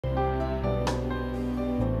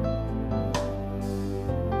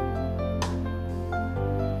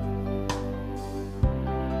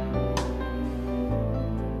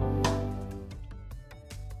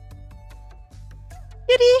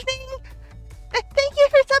Good evening! Thank you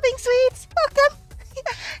for subbing, sweets! Welcome!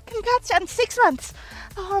 Congrats on 6 months!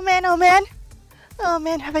 Oh man, oh man! Oh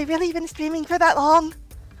man, have I really been streaming for that long?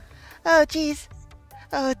 Oh jeez.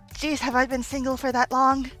 Oh jeez, have I been single for that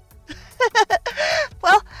long?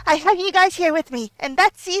 Well, I have you guys here with me, and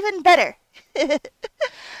that's even better!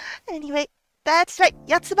 Anyway, that's right,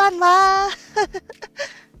 Yatsuban wa!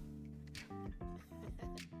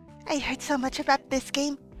 I heard so much about this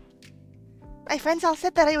game. My friends all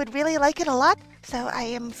said that I would really like it a lot, so I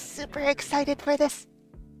am super excited for this.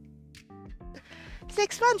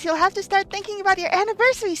 6 months, you'll have to start thinking about your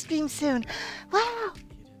anniversary stream soon. Wow!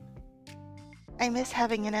 I miss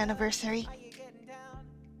having an anniversary.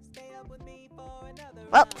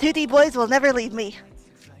 Well, 2D boys will never leave me.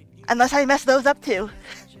 Unless I mess those up too.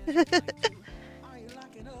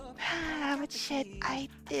 What should I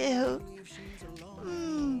do?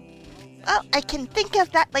 Well, I can think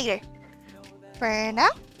of that later. For now,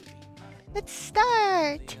 let's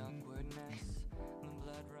start.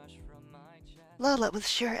 Lola was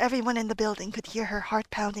sure everyone in the building could hear her heart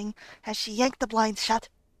pounding as she yanked the blinds shut.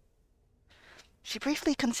 She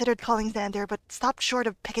briefly considered calling Xander, but stopped short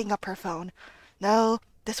of picking up her phone. No,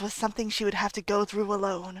 this was something she would have to go through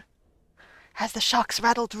alone. As the shocks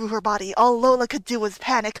rattled through her body, all Lola could do was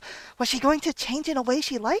panic. Was she going to change in a way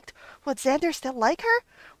she liked? Would Xander still like her?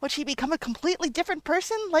 Would she become a completely different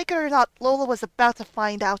person? Like it or not, Lola was about to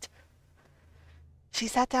find out. She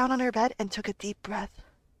sat down on her bed and took a deep breath.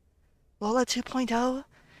 Lola 2.0,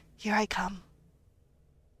 here I come.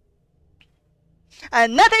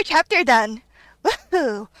 Another chapter done!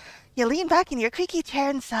 Woohoo! You lean back in your creaky chair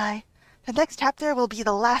and sigh. The next chapter will be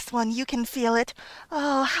the last one. You can feel it.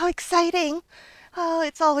 Oh, how exciting! Oh,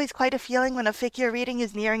 it's always quite a feeling when a figure reading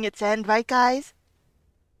is nearing its end, right, guys?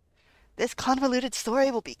 This convoluted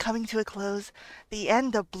story will be coming to a close. The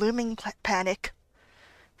end of Blooming Panic.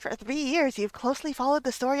 For 3 years, you've closely followed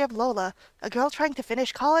the story of Lola, a girl trying to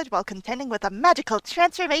finish college while contending with a magical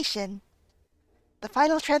transformation. The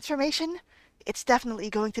final transformation? It's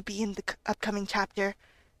definitely going to be in the upcoming chapter.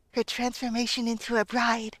 Her transformation into a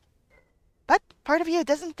bride. But part of you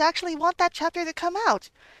doesn't actually want that chapter to come out.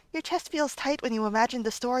 Your chest feels tight when you imagine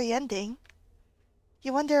the story ending.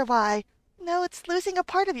 You wonder why. No, it's losing a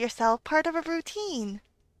part of yourself, part of a routine.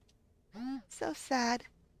 So sad.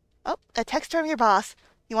 Oh, a text from your boss.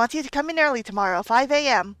 He wants you to come in early tomorrow, 5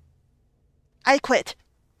 a.m. I quit.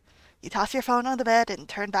 You toss your phone on the bed and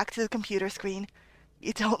turn back to the computer screen.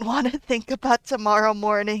 You don't want to think about tomorrow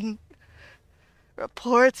morning.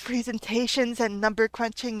 Reports, presentations, and number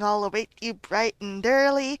crunching all await you bright and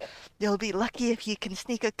early. You'll be lucky if you can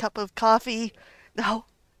sneak a cup of coffee. No,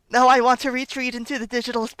 I want to retreat into the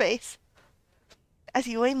digital space. As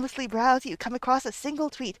you aimlessly browse, you come across a single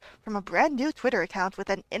tweet from a brand new Twitter account with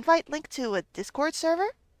an invite link to a Discord server.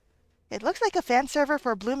 It looks like a fan server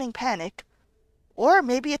for Blooming Panic. Or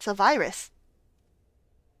maybe it's a virus.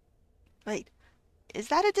 Wait, is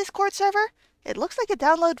that a Discord server? It looks like a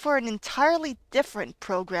download for an entirely different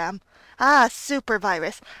program. Ah, super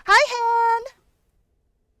virus. Hi, Han!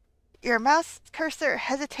 Your mouse cursor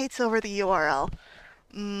hesitates over the URL.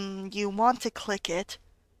 You want to click it.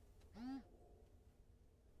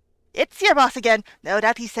 It's your boss again. No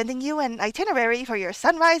doubt he's sending you an itinerary for your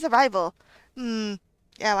sunrise arrival.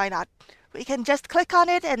 Yeah, why not? We can just click on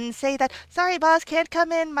it and say that, sorry boss, can't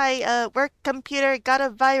come in, my work computer got a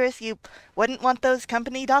virus. You wouldn't want those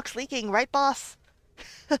company docs leaking, right boss?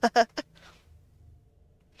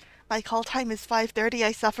 My call time is 5:30,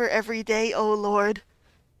 I suffer every day, oh lord.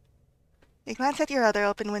 You glance at your other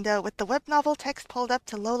open window with the web novel text pulled up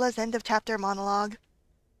to Lola's end of chapter monologue.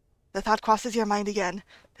 The thought crosses your mind again.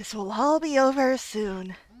 This will all be over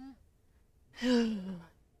soon. Oh,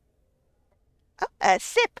 a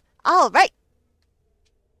sip! All right.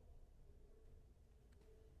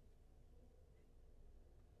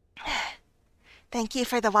 Thank you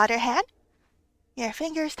for the water, Han. Your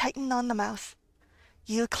fingers tighten on the mouse.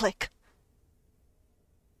 You click.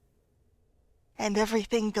 And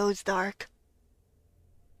everything goes dark.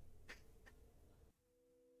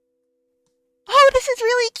 Oh, this is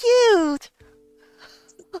really cute!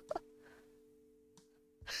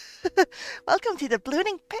 Welcome to the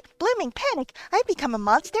Blooming Panic. I've become a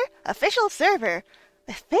monster. Official server.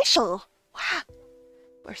 Official? Wow.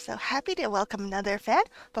 We're so happy to welcome another fan.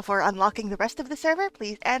 Before unlocking the rest of the server,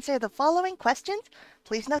 please answer the following questions.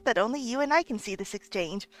 Please note that only you and I can see this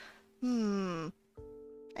exchange. I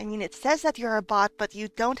mean, it says that you're a bot, but you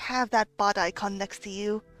don't have that bot icon next to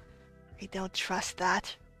you. I don't trust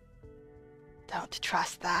that. Don't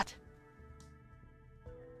trust that.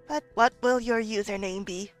 But what will your username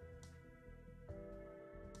be?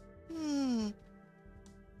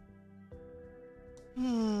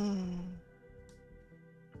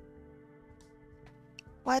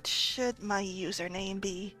 What should my username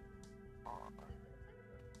be?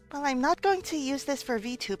 Well, I'm not going to use this for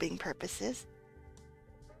VTubing purposes.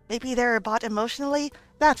 Maybe they're bought emotionally?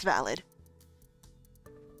 That's valid.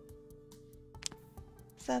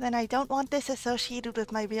 So then I don't want this associated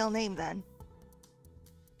with my real name then.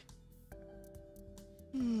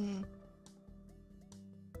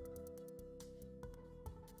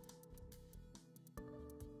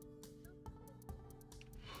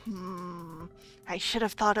 I should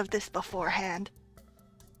have thought of this beforehand.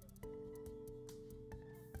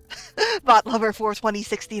 Bot Lover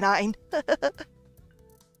 42069.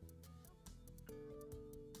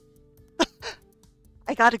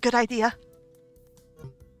 I got a good idea.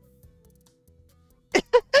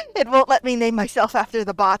 It won't let me name myself after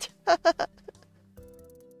the bot.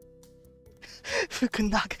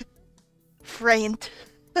 Fukunaga. Frayant.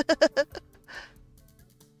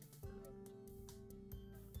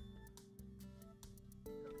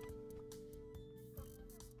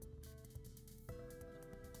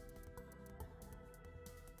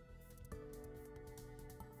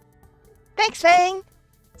 Thanks, Fang!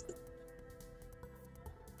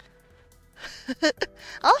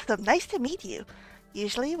 Awesome, nice to meet you.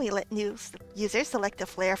 Usually we let new users select a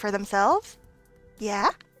flare for themselves. Yeah?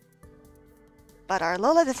 But our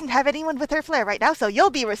Lola doesn't have anyone with her flare right now, so you'll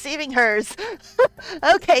be receiving hers.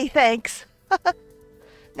 Okay, thanks.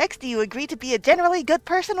 Next, do you agree to be a generally good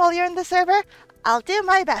person while you're in the server? I'll do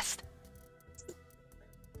my best.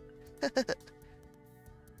 Wow.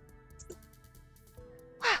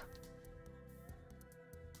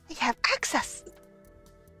 We have access.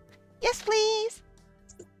 Yes, please.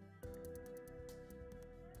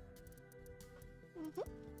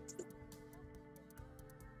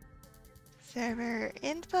 Server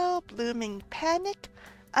info, Blooming Panic,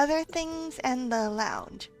 other things, and the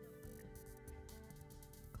lounge.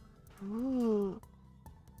 Ooh.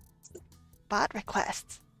 Bot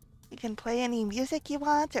requests. You can play any music you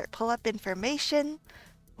want or pull up information.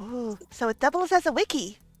 Ooh, so it doubles as a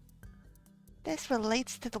wiki. This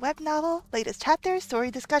relates to the web novel, latest chapters,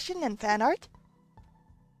 story discussion, and fan art.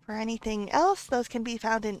 For anything else, those can be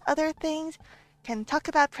found in other things. Can talk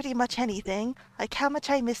about pretty much anything, like how much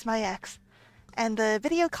I miss my ex. And the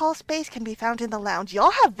video call space can be found in the lounge.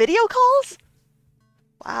 Y'all have video calls?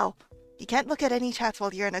 Wow. You can't look at any chats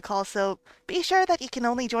while you're in a call, so be sure that you can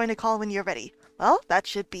only join a call when you're ready. Well, that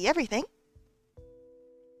should be everything.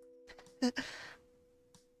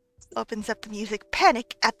 Opens up the music.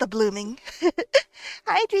 Panic at the Blooming.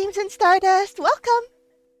 Hi, Dreams and Stardust. Welcome.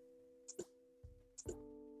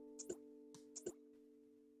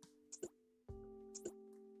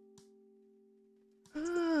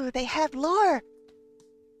 Ooh, they have lore.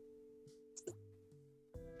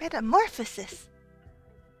 Metamorphosis.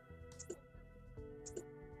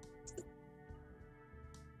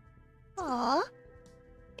 Aw.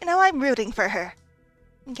 You know, I'm rooting for her.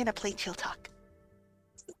 I'm gonna play Chill Talk.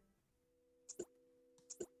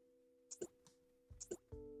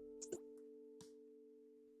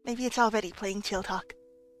 Maybe it's already playing Chill Talk.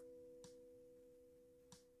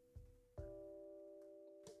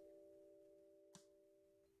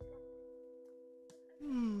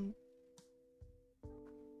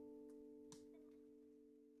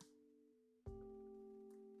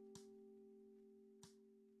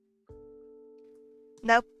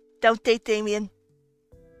 Nope, don't date Damien.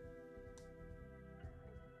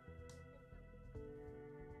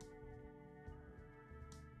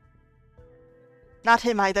 Not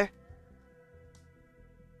him either.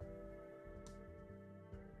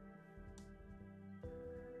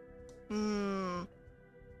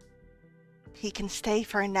 He can stay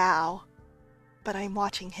for now, but I'm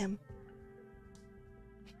watching him.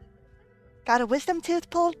 Got a wisdom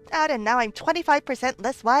tooth pulled out and now I'm 25%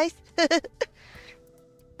 less wise?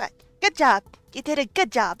 But good job. You did a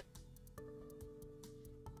good job.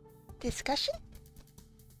 Discussion?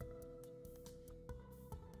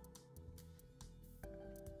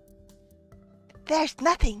 There's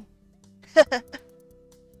nothing.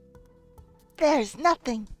 There's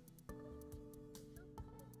nothing.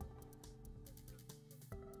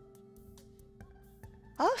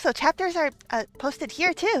 Oh, so chapters are posted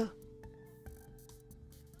here too.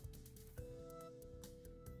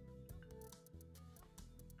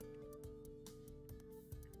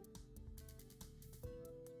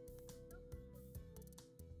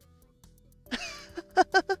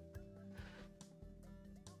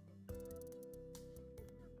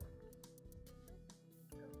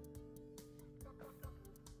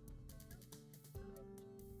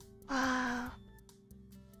 Wow.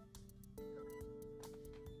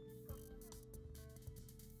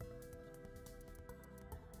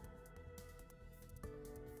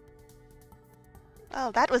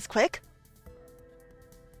 Oh, that was quick.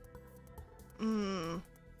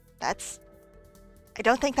 That's... I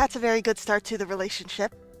don't think that's a very good start to the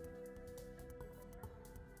relationship.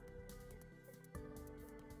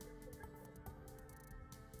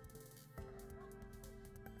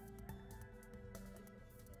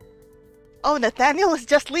 Oh, Nathaniel is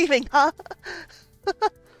just leaving, huh?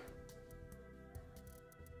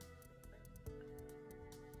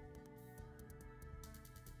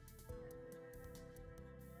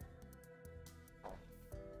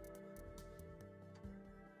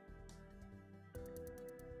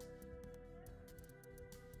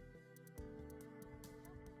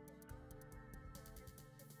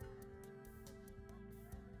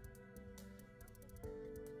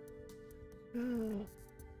 Ooh.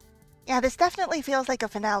 Yeah, this definitely feels like a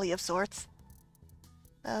finale of sorts.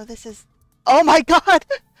 Oh, this is... Oh my god!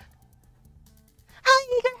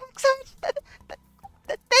 Hi, Eager Hexer!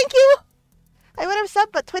 Thank you! I would have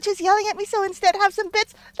subbed, but Twitch is yelling at me, so instead have some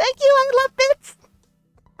bits. Thank you, I love bits!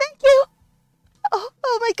 Thank you!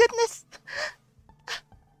 Oh my goodness!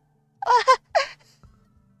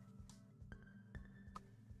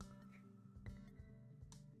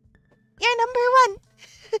 You're number 1!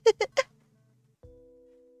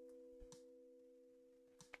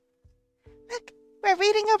 Look, we're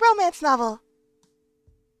reading a romance novel.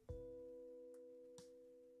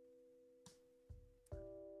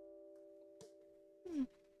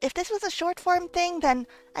 If this was a short form thing, then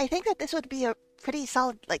I think that this would be a pretty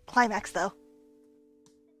solid, climax, though.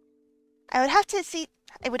 I would have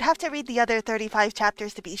to read the other 35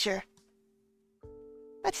 chapters to be sure.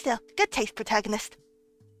 But still, good taste, protagonist.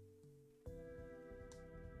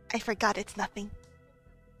 I forgot it's nothing.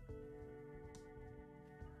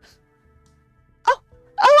 Oh,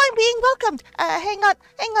 I'm being welcomed! Hang on,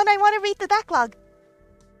 I want to read the backlog.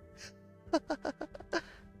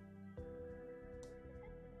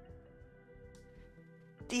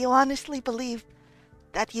 Do you honestly believe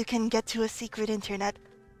that you can get to a secret internet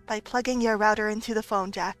by plugging your router into the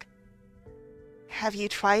phone jack? Have you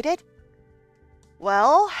tried it?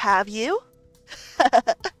 Well, have you?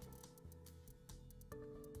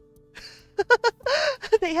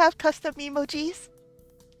 They have custom emojis.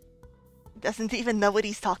 Doesn't even know what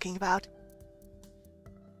he's talking about.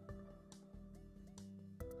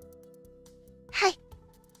 Hi.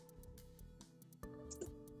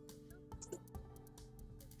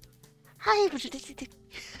 Hi.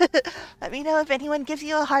 Let me know if anyone gives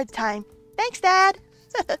you a hard time. Thanks, Dad.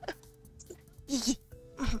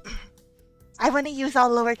 I want to use all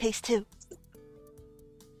lowercase too.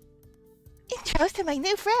 Intros to my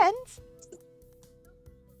new friends.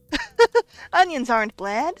 Onions aren't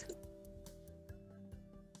bland.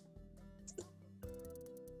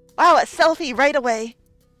 Wow, a selfie right away.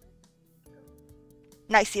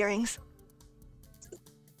 Nice earrings.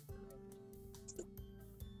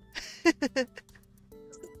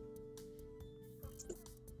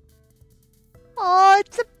 Oh,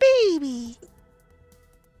 it's a baby.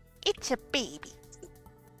 It's a baby.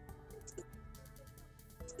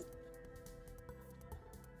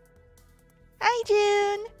 Hi,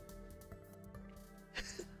 June.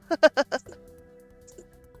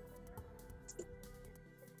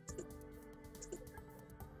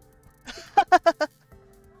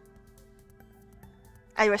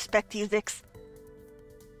 I respect you, Zix.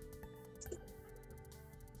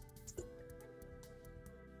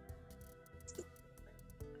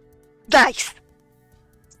 Nice!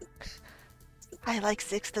 I like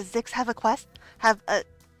Zix. Does Zix have a quest? Have a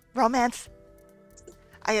romance?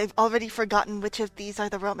 I have already forgotten which of these are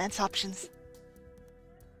the romance options.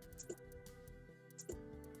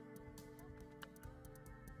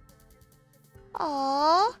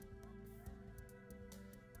 Aww.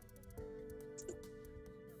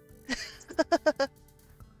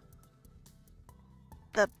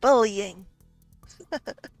 The bullying.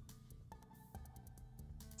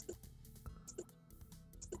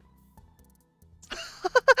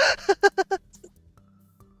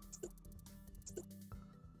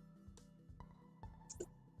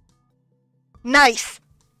 Nice.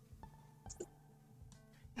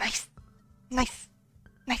 Nice. Nice.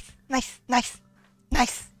 Nice. Nice. Nice.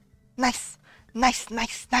 Nice. Nice. Nice.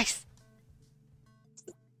 Nice. Nice.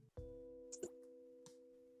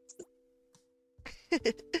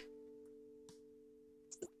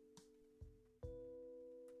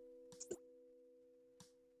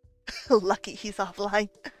 Lucky he's offline.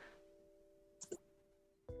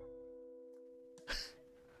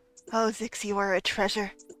 Oh, Zix, you are a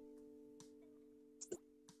treasure.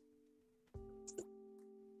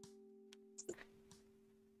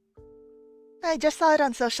 I just saw it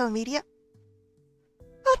on social media.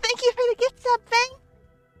 Oh, thank you for the gift sub, Fang!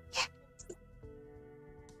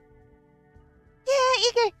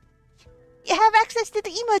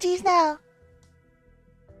 now.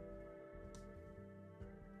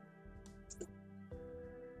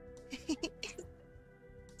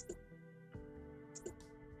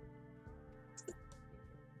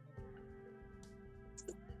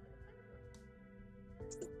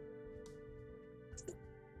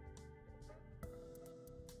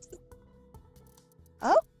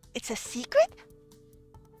 Oh, it's a secret?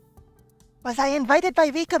 Was I invited by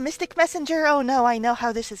Rika Mystic Messenger? Oh no, I know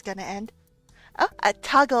how this is gonna end. Oh, a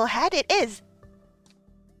toggle hat it is!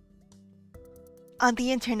 On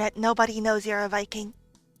the internet, nobody knows you're a Viking.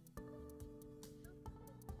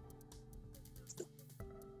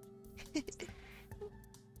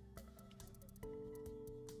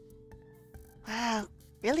 Wow,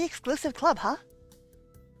 really exclusive club, huh?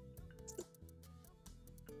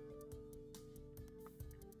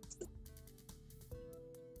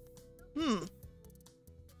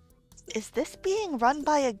 Is this being run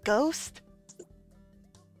by a ghost?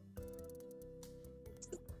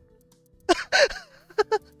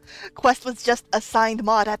 Quest was just assigned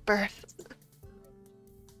mod at birth.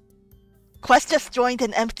 Quest just joined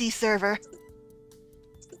an empty server.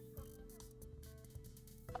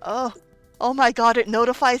 Oh my god, it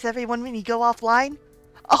notifies everyone when you go offline?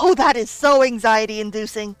 Oh, that is so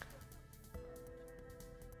anxiety-inducing.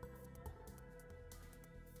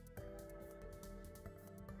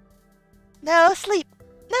 No sleep!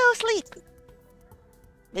 No sleep!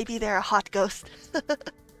 Maybe they're a hot ghost.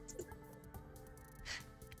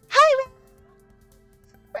 Hi,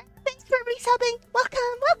 Ray! Thanks for resubbing!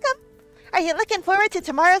 Welcome, welcome! Are you looking forward to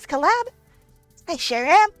tomorrow's collab? I sure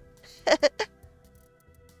am!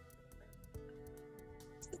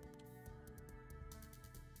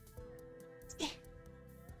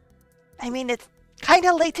 I mean, it's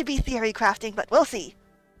kinda late to be theory crafting, but we'll see.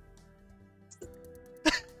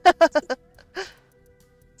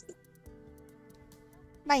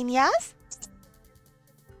 My Nyas?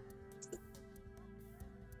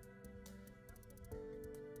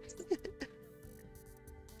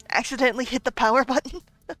 Accidentally hit the power button.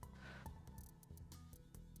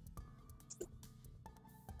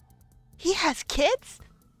 He has kids?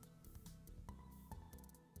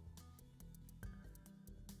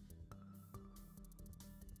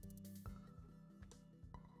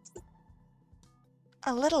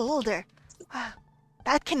 A little older. Wow,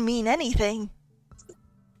 that can mean anything.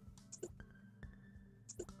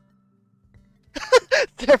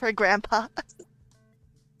 Server Grandpa.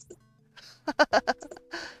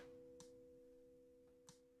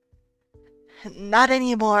 Not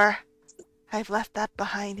anymore. I've left that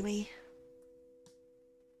behind me.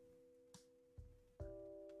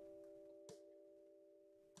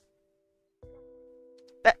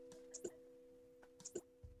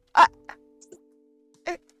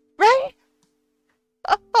 Ray?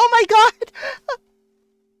 Oh my god!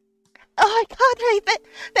 Oh my god, Ray!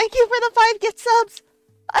 Thank you for the 5 gift subs!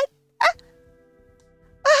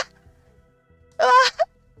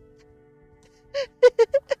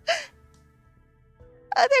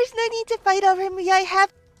 There's no need to fight over me. I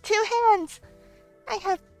have 2 hands. I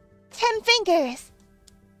have 10 fingers.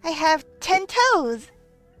 I have 10 toes.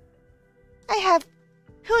 I have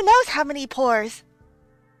who knows how many pores.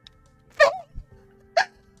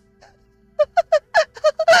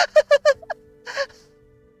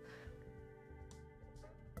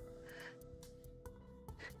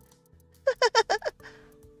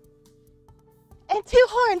 And 2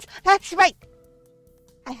 horns. That's right.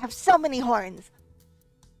 I have so many horns.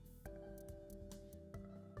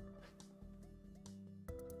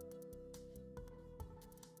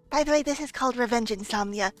 By the way, this is called revenge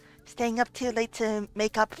insomnia. Staying up too late to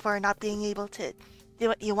make up for not being able to do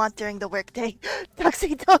what you want during the workday.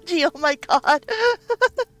 Toxic Doji, oh my god.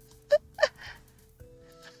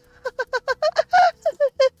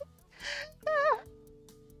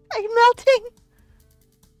 I'm melting.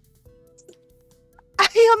 I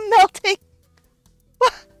am melting.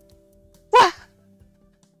 What? What?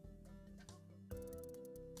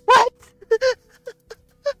 What?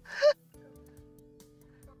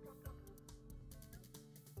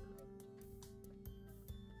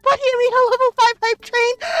 What do you mean a level 5 hype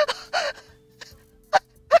train?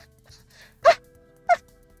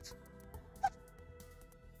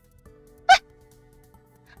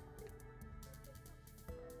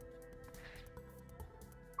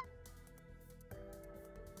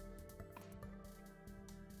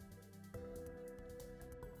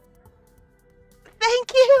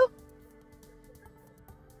 Thank you!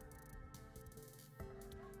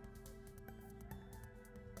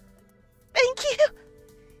 Thank you!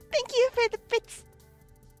 Thank you for the bits.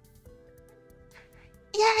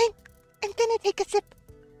 Yeah, I'm gonna take a sip.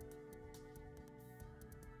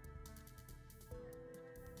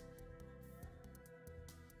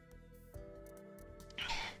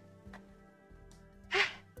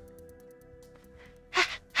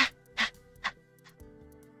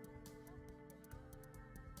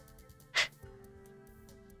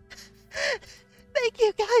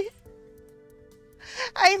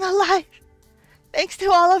 I'm alive! Thanks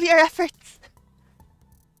to all of your efforts!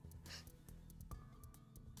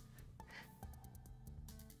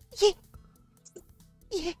 Yay!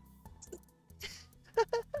 Yay!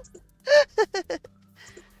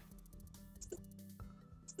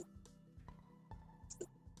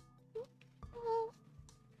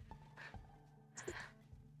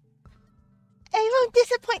 I won't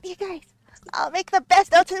disappoint you guys. I'll make the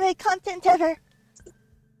best ultimate content ever.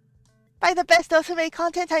 By the best ultimate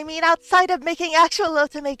content, I mean outside of making actual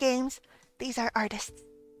ultimate games. These are artists.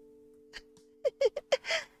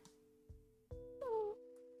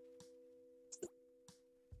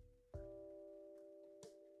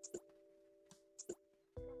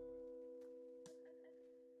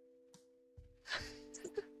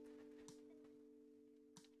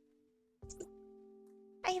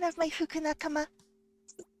 I love my Fuku Nakama.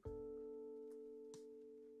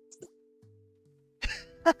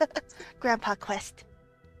 Grandpa Quest.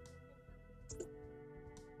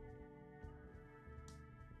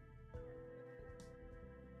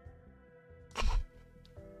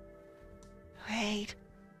 Wait,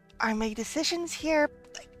 are my decisions here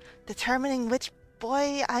like, determining which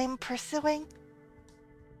boy I'm pursuing?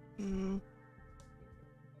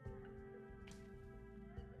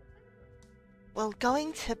 Will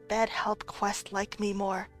going to bed help Quest like me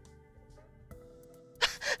more?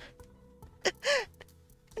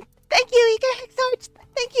 Thank you, Eager Hexards!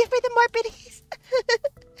 Thank you for the morbidities!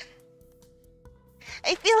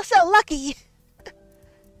 I feel so lucky!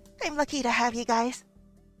 I'm lucky to have you guys.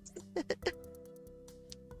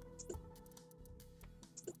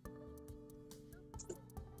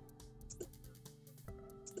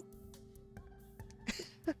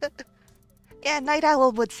 Yeah, Night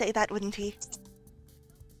Owl would say that, wouldn't he?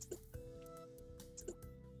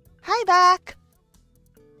 Hi, back!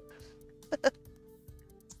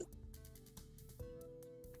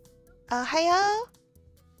 Hiyo?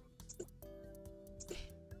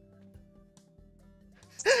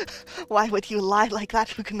 Why would you lie like that,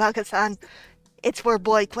 Fukunaga-san? It's for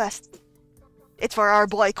boy Quest. It's for our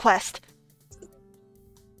boy Quest.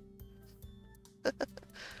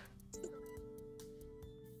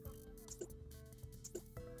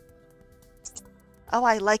 Oh,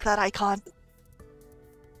 I like that icon.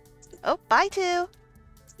 Oh, bye, too.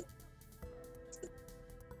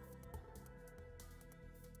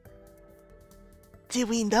 Do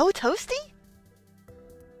we know Toasty?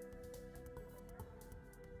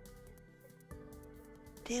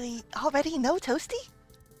 Do we already know Toasty?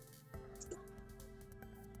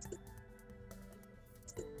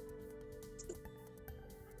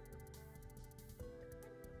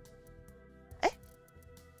 Eh?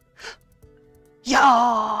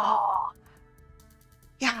 Yeah!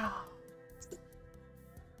 Yeah!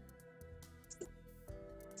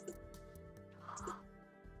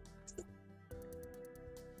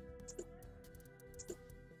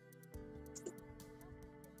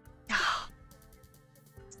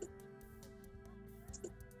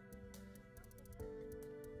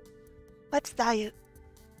 What's that?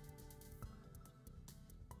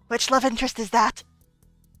 Which love interest is that?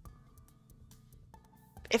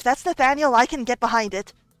 If that's Nathaniel, I can get behind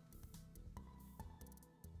it.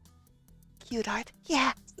 Cute art.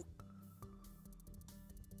 Yeah.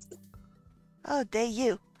 Oh,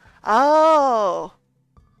 you. Oh.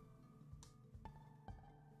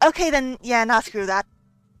 Okay, then, yeah, nah, screw that.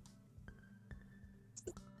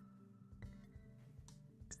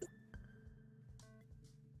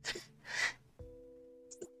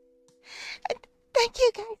 Thank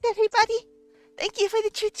you guys, everybody. Thank you for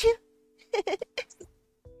the choo-choo.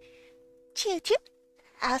 Choo-choo.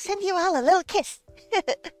 I'll send you all a little kiss.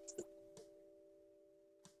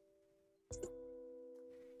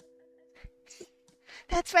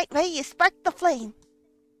 That's right, Ray. You sparked the flame.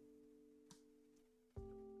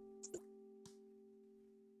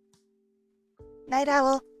 Night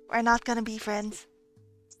Owl, we're not gonna be friends.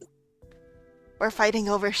 We're fighting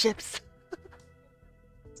over ships.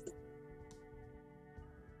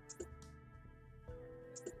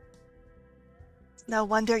 No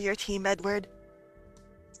wonder you're Team Edward.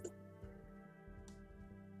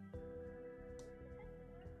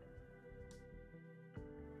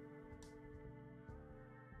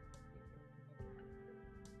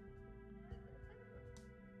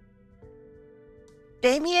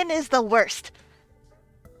 Damien is the worst.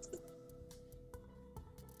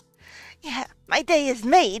 Yeah, my day is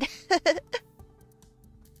made.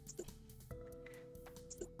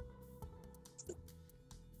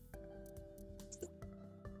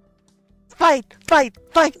 Fight! Fight!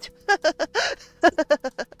 Fight!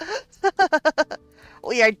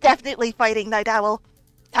 We are definitely fighting, Night Owl.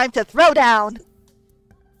 Time to throw down!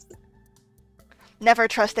 Never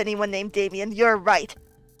trust anyone named Damien. You're right.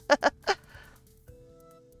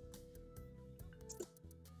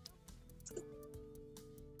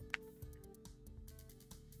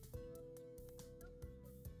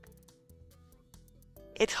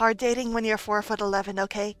 It's hard dating when you're 4'11",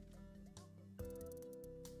 okay?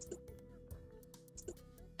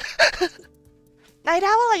 Night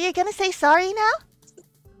Owl, are you gonna say sorry now?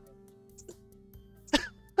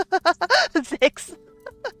 6.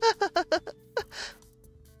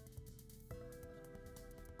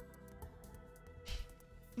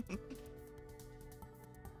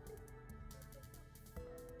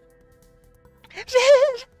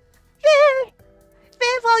 Viv! Viv!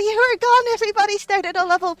 Viv, while you were gone, everybody started a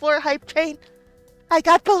level 4 hype train. I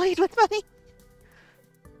got bullied with money.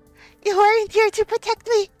 You weren't here to protect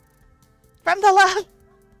me from the love.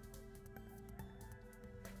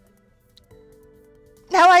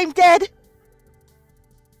 Now I'm dead.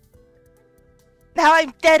 Now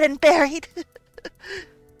I'm dead and buried.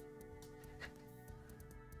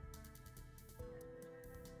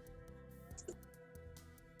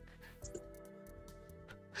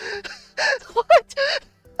 What?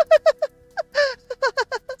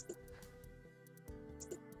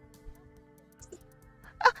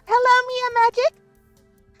 Hello, Mia Magic.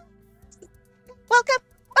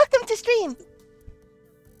 Welcome to stream.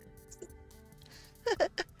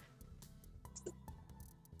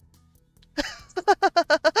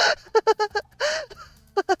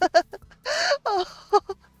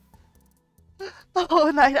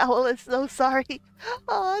 Oh, Night Owl is so sorry.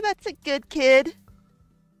 Oh, that's a good kid.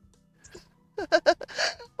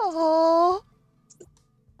 Oh,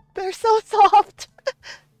 they're so soft.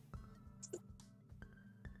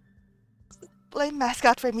 Blame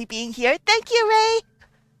Mascot for me being here. Thank you, Ray.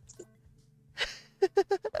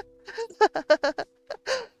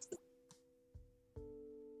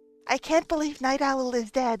 I can't believe Night Owl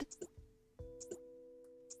is dead.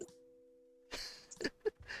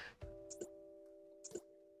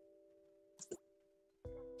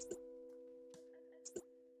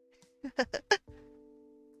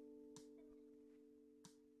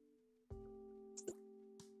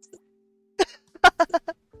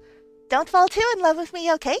 Don't fall too in love with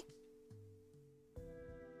me, okay?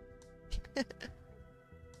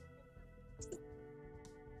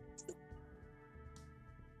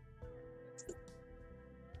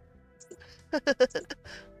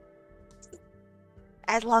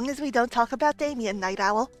 As long as we don't talk about Damien, Night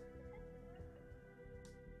Owl.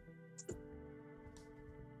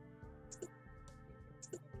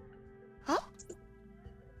 Huh?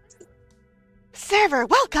 Server,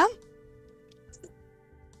 welcome!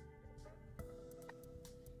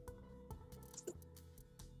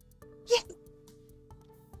 Yeah.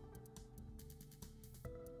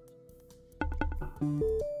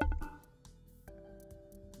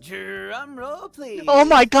 Drum roll, please. Oh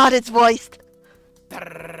my god, it's voiced.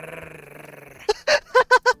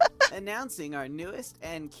 Announcing our newest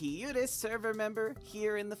and cutest server member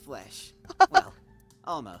here in the flesh. Well,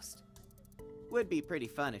 almost. Would be pretty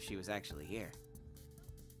fun if she was actually here.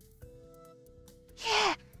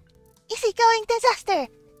 Yeah. Easygoing disaster.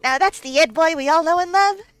 Now that's the Ed boy we all know and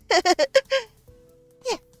love.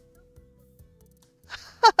 Yeah.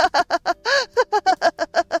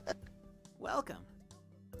 Welcome.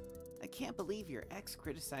 I can't believe your ex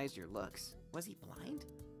criticized your looks. Was he blind?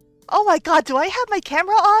 Oh my god, do I have my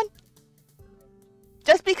camera on?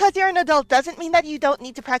 Just because you're an adult doesn't mean that you don't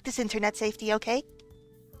need to practice internet safety, okay?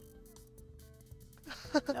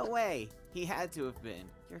 No way. He had to have been.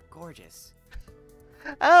 You're gorgeous.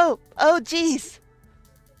 Oh geez.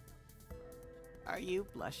 Are you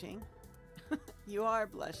blushing? You are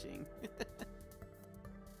blushing.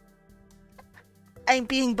 I'm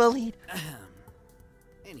being bullied.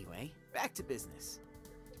 Anyway, back to business.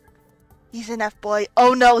 He's an F-boy.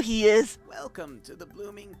 Oh no, he is. Welcome to the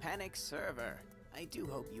Blooming Panic server. I do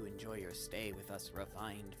hope you enjoy your stay with us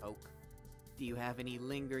refined folk. Do you have any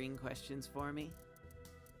lingering questions for me?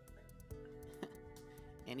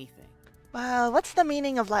 Anything. Well, what's the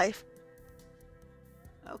meaning of life?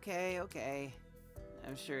 Okay.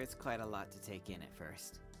 I'm sure it's quite a lot to take in at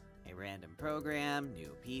first. A random program,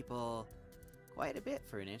 new people. Quite a bit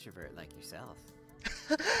for an introvert like yourself.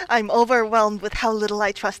 I'm overwhelmed with how little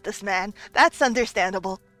I trust this man. That's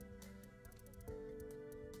understandable.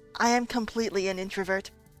 I am completely an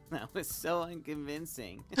introvert. That was so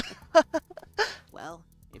unconvincing. Well,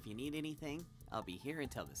 if you need anything, I'll be here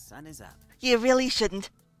until the sun is up. You really shouldn't.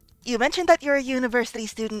 You mentioned that you're a university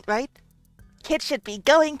student, right? Kids should be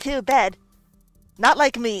going to bed. Not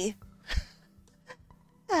like me.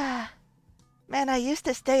 Man, I used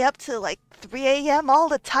to stay up till like 3 a.m. all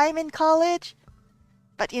the time in college.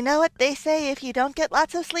 But you know what they say, if you don't get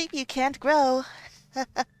lots of sleep, you can't grow.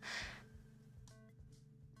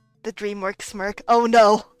 The DreamWorks smirk. Oh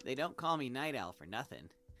no! They don't call me Night Owl for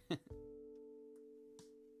nothing.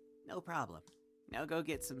 No problem. Now go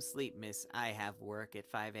get some sleep, miss. I have work at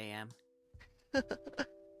 5 a.m.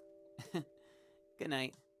 Good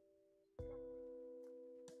night.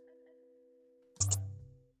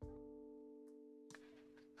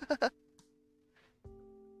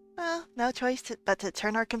 Well, no choice but to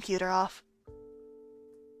turn our computer off.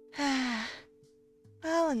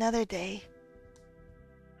 Well, another day.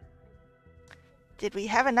 Did we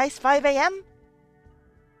have a nice 5 a.m.?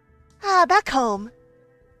 Ah, back home.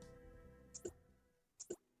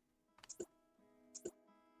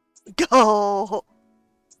 Go!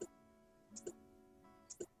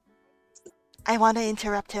 I want to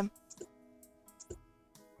interrupt him.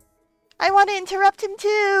 I want to interrupt him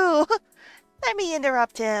too! Let me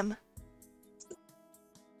interrupt him.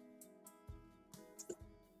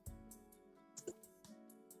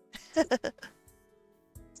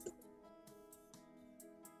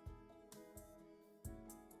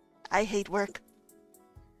 I hate work.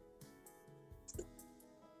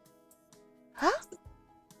 Huh?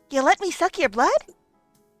 You let me suck your blood?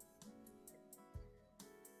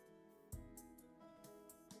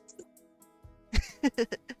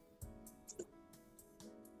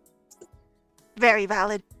 Very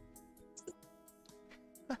valid.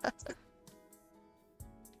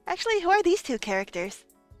 Actually, who are these two characters?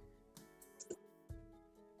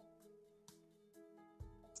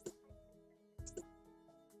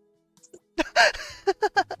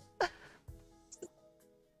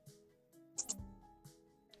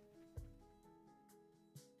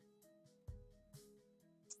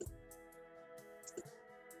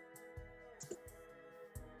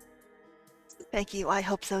 Thank you, I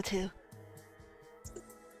hope so too.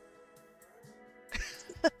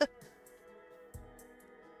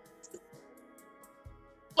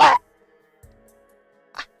 What?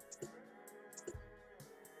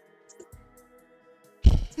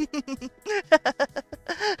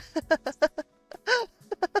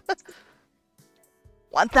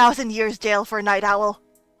 1,000 years jail for Night Owl.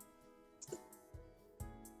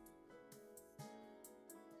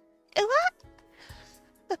 What?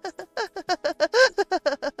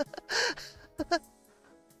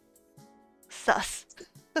 Sus.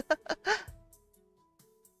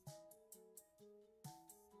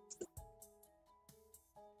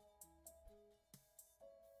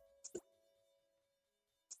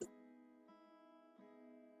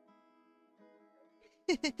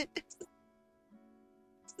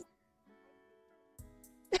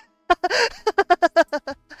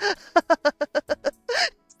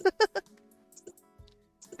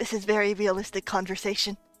 This is very realistic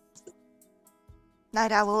conversation.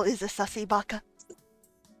 Night Owl is a sussy baka.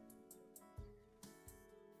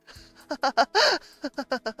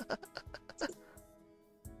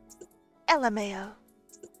 LMAO.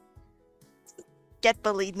 Get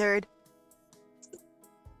bullied, nerd.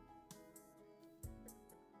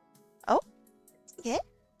 Oh? Yeah?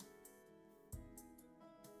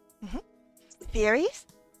 Theories?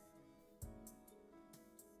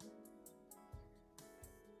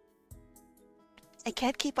 I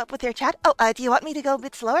can't keep up with your chat. Oh, do you want me to go a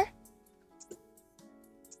bit slower?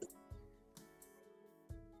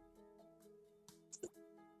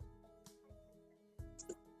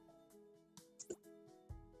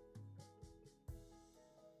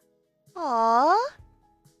 Aww.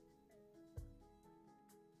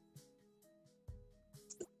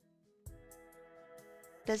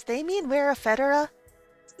 Does they mean wear a fedora?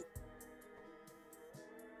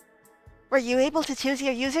 Were you able to choose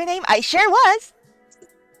your username? I sure was!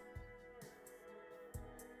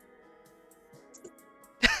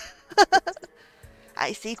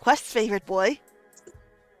 I see Quest's favorite boy.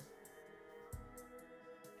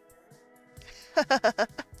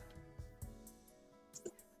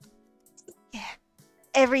 Yeah.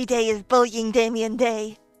 Every day is bullying Damien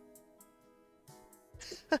Day.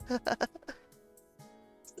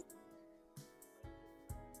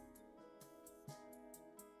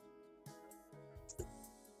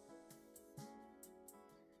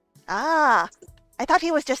 Ah, I thought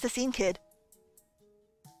he was just a scene kid.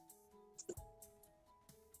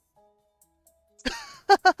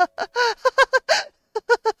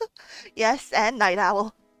 Yes, and Night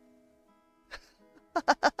Owl.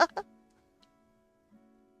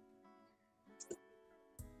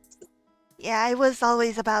 Yeah, I was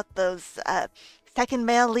always about those, second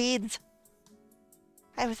male leads.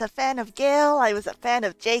 I was a fan of Gale, I was a fan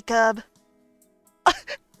of Jacob.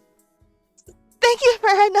 Thank you for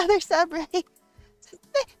another sub, Ray.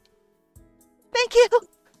 Thank Thank you!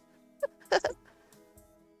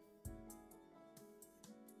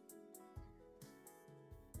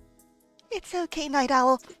 It's okay, Night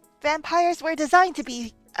Owl. Vampires were designed to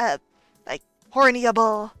be, like,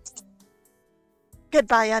 hornyable.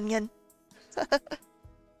 Goodbye, Onion.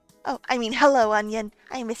 Oh, I mean, hello, Onion.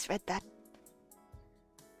 I misread that.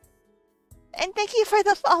 And thank you for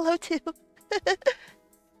the follow, too.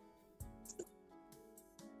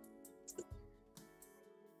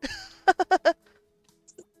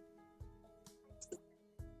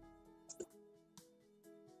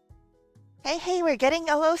 Hey, we're getting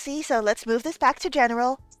OOC, so let's move this back to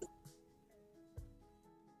general.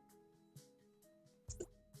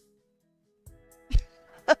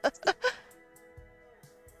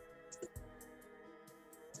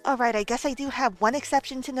 Alright, I guess I do have one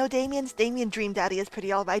exception to no Damien's. Damien Dream Daddy is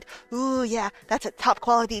pretty alright. Ooh, yeah, that's a top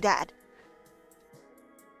quality dad.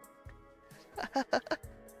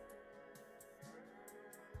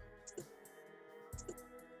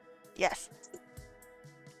 Yes.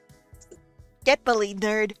 Get bullied,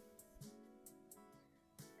 nerd.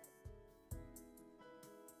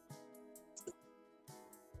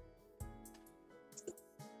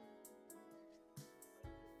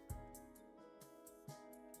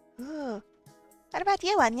 Ooh. What about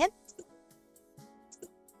you, Onion?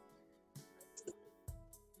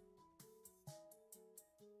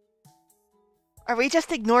 Are we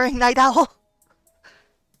just ignoring Night Owl?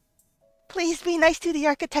 Please be nice to the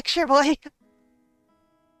architecture boy.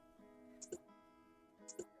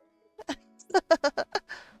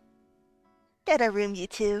 Get a room, you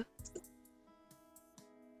two.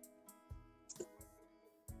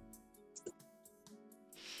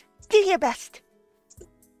 Do your best.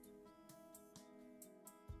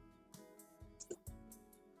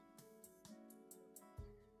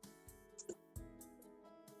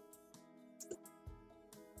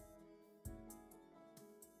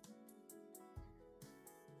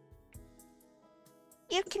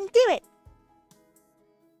 You can do it.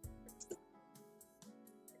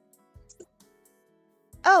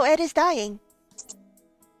 Oh, Ed is dying.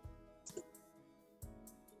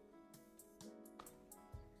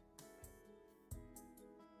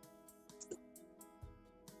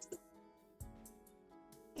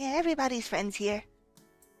 Yeah, everybody's friends here.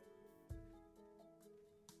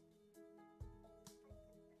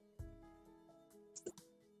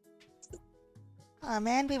 Aw,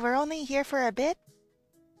 man, we were only here for a bit.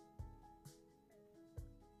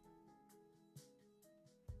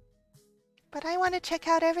 But I want to check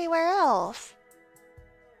out everywhere else.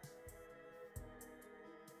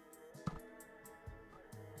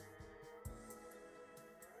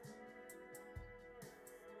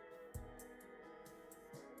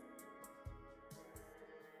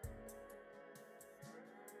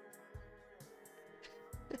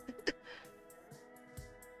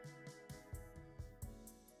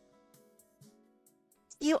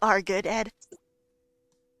 You are good, Ed.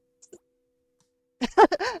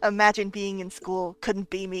 Imagine being in school. Couldn't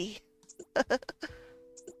be me.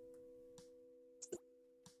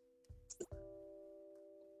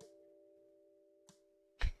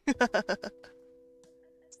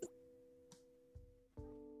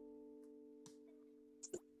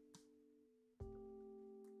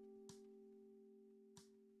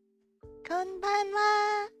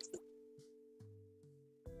 Konbanwa.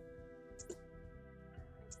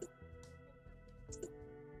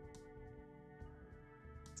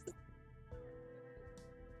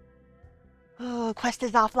 Oh, quest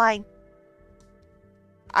is offline.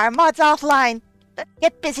 Our mod's offline. Let's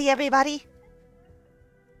get busy, everybody.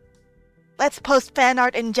 Let's post fan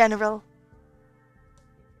art in general.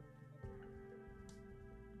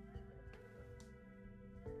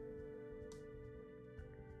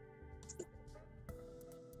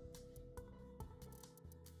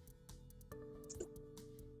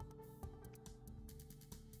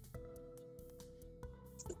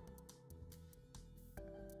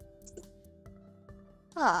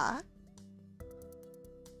 Ah.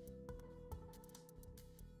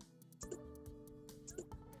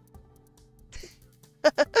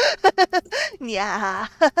 Yeah.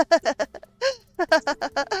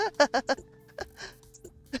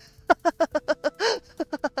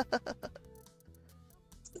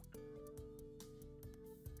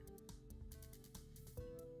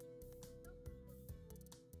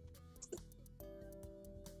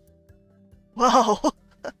 Whoa.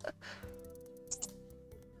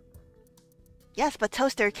 Yes, but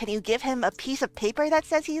Toaster, can you give him a piece of paper that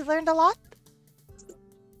says he's learned a lot?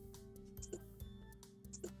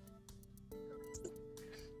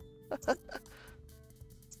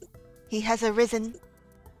 He has arisen.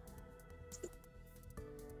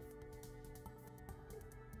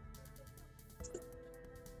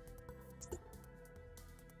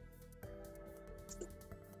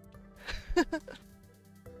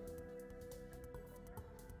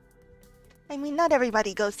 I mean, not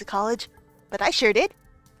everybody goes to college, but I sure did.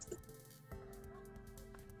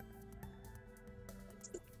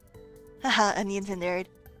 Haha, Onion's a nerd.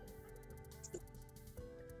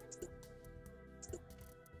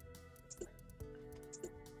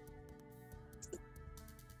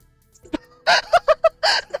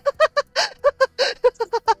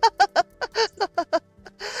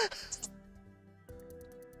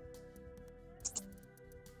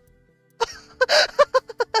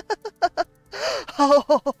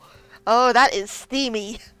 Oh, oh, that is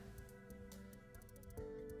steamy.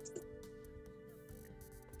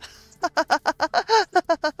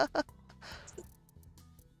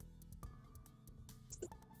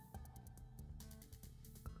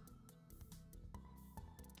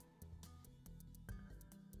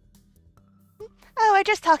 Oh, we're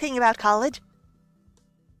just talking about college.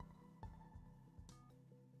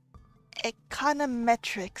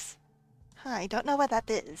 Econometrics. I don't know what that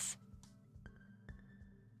is.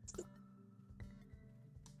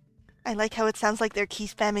 I like how it sounds like they're key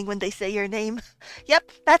spamming when they say your name.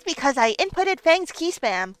 Yep, that's because I inputted Fang's key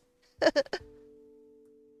spam.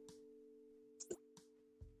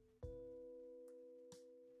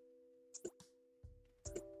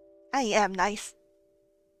 I am nice.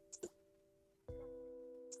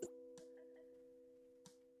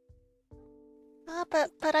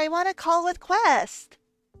 But I want to call with Quest.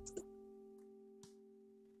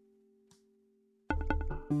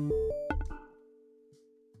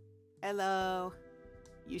 Hello.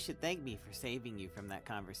 You should thank me for saving you from that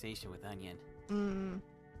conversation with Onion.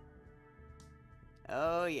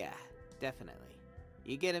 Oh yeah, definitely.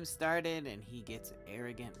 You get him started and he gets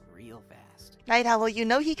arrogant real fast. Night Owl, you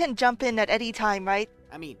know he can jump in at any time, right?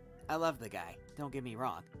 I mean, I love the guy, don't get me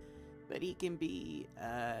wrong. But he can be,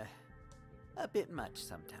 a bit much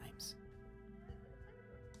sometimes.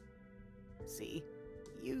 See,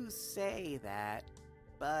 you say that,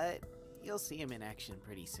 but you'll see him in action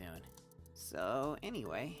pretty soon. So,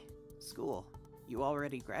 anyway, school. You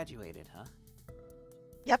already graduated, huh?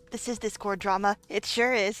 Yep, this is Discord drama. It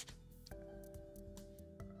sure is.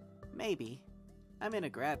 Maybe. I'm in a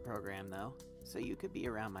grad program, though, so you could be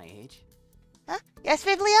around my age. Huh? Yes,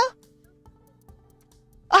 Vivlio?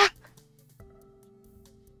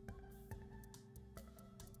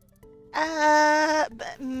 Ah!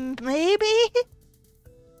 Maybe?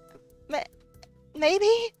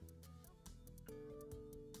 Maybe?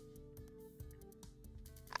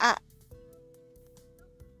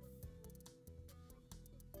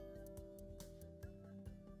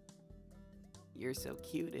 You're so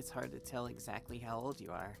cute, it's hard to tell exactly how old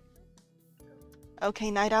you are. Okay,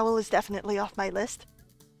 Night Owl is definitely off my list.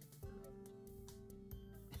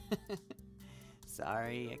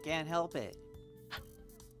 Sorry, I can't help it.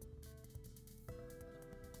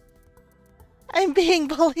 I'm being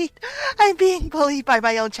bullied. I'm being bullied by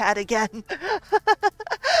my own chat again.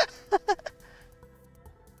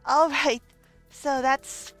 Alright, so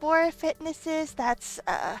that's 4 fitnesses, that's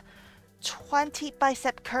 20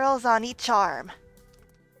 bicep curls on each arm.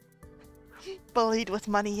 Bullied with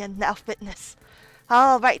money and now fitness.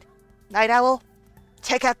 Alright, Night Owl,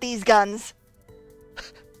 check out these guns.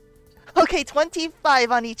 Okay,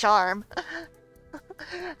 25 on each arm.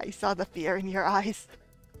 I saw the fear in your eyes.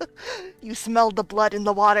 You smelled the blood in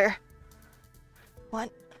the water. 1,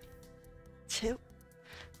 2,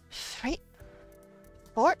 3,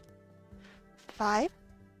 4, 5,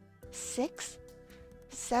 6,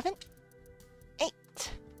 7, 8,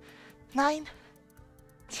 9,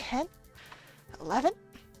 10, 11,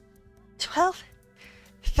 12,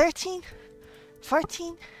 13,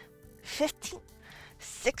 14, 15,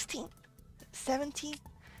 16, 17,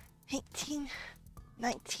 18,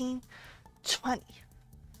 19, 20.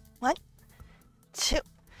 1, 2,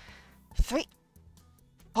 3,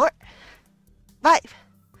 4, 5.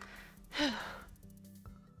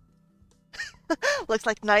 Looks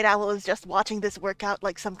like Night Owl is just watching this workout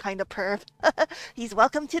like some kind of perv. He's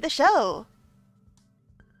welcome to the show.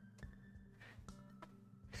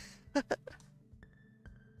 Thank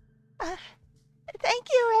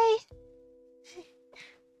you, Ray.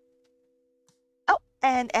 Oh,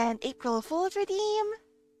 and an April Fool's redeem.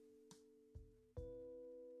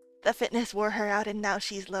 The fitness wore her out and now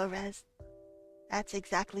she's low res. That's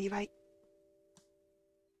exactly right.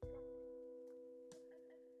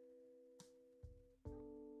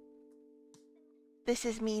 This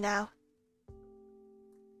is me now.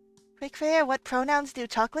 Quick Fair, what pronouns do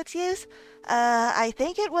chocolates use? I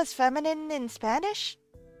think it was feminine in Spanish?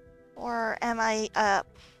 Or am I,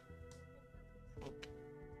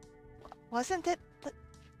 wasn't it?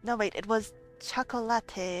 No, wait, it was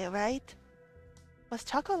chocolate, right? Was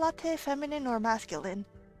chocolate feminine or masculine?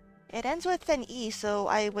 It ends with an E, so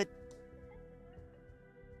I would...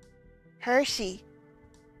 Hershey.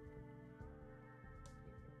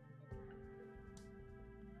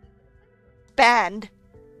 Banned.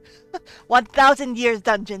 1,000 years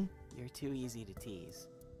dungeon. You're too easy to tease.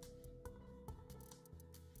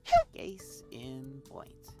 Case in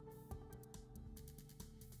point.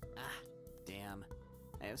 Ah, damn.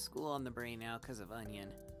 I have school on the brain now because of Onion.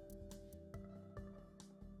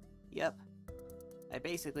 Yep. I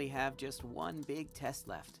basically have just one big test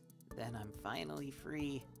left. Then I'm finally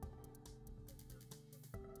free.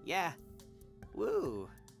 Yeah. Woo!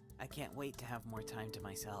 I can't wait to have more time to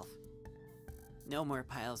myself. No more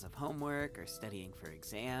piles of homework or studying for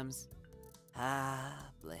exams. Ah,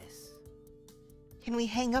 bliss. Can we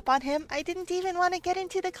hang up on him? I didn't even want to get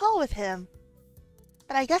into the call with him.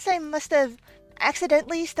 But I guess I must have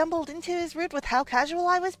accidentally stumbled into his route with how casual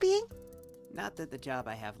I was being? Not that the job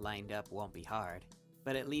I have lined up won't be hard,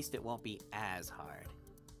 but at least it won't be as hard.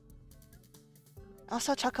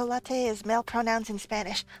 Also, chocolate is male pronouns in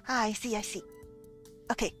Spanish. Ah, I see.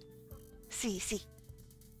 Okay. See.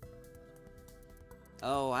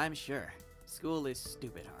 Oh, I'm sure. School is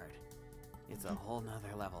stupid hard. It's a whole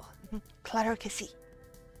nother level. Claro que sí.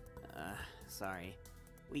 Sorry.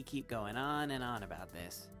 We keep going on and on about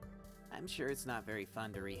this. I'm sure it's not very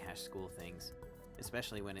fun to rehash school things,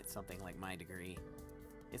 especially when it's something like my degree.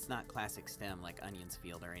 It's not classic STEM like Onion's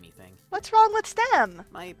Field or anything. What's wrong with STEM?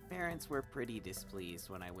 My parents were pretty displeased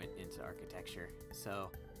when I went into architecture,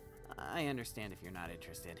 so I understand if you're not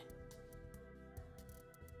interested.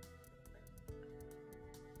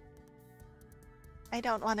 I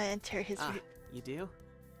don't want to enter his route. You do?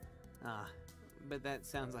 But that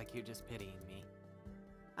sounds like you're just pitying me.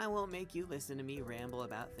 I won't make you listen to me ramble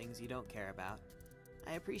about things you don't care about.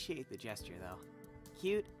 I appreciate the gesture, though.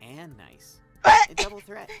 Cute and nice. A double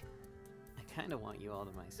threat. I kinda want you all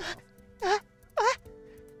to myself.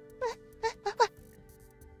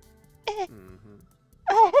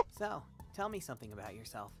 So, tell me something about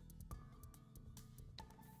yourself.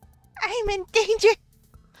 I'm in danger.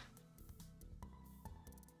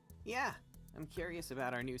 Yeah, I'm curious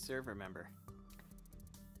about our new server member.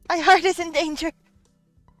 My heart is in danger.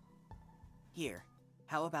 Here,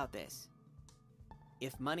 how about this?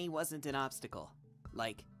 If money wasn't an obstacle,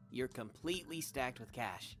 like you're completely stacked with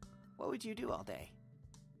cash, what would you do all day?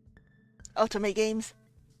 Ultimate games.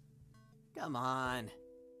 Come on,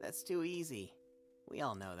 that's too easy. We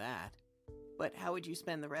all know that. But how would you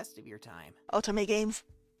spend the rest of your time? Ultimate games.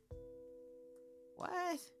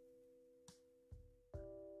 What?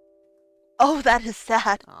 Oh, that is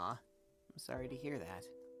sad. Aw, I'm sorry to hear that.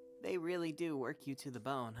 They really do work you to the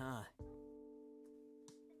bone, huh?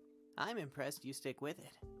 I'm impressed you stick with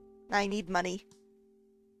it. I need money.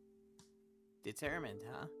 Determined,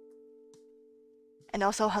 huh? And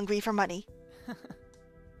also hungry for money.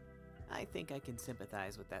 I think I can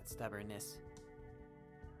sympathize with that stubbornness.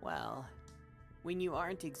 Well, when you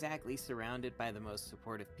aren't exactly surrounded by the most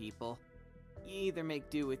supportive people, you either make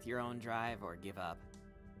do with your own drive or give up.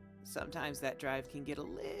 Sometimes that drive can get a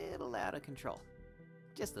little out of control.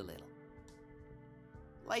 Just a little.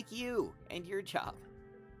 Like you and your job.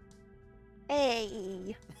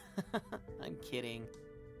 Hey. I'm kidding.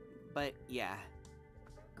 But yeah,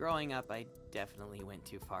 growing up I definitely went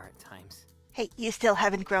too far at times. Hey, you still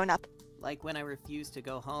haven't grown up. Like when I refused to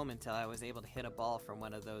go home until I was able to hit a ball from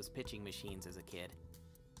one of those pitching machines as a kid.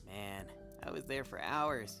 Man, I was there for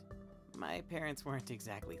hours. My parents weren't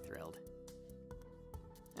exactly thrilled.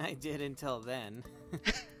 I did until then.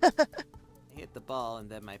 I hit the ball and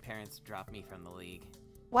then my parents dropped me from the league.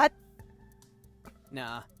 What?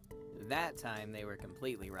 Nah, that time they were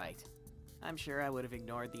completely right. I'm sure I would have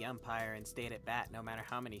ignored the umpire and stayed at bat no matter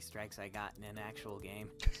how many strikes I got in an actual game.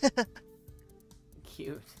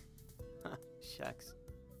 Cute. Shucks.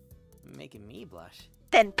 Making me blush.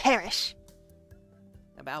 Then perish.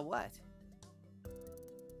 About what?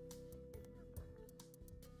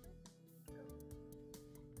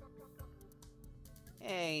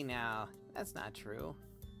 Hey now, that's not true.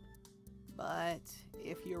 But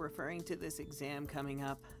if you're referring to this exam coming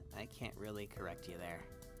up, I can't really correct you there.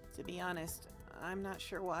 To be honest, I'm not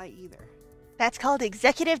sure why either. That's called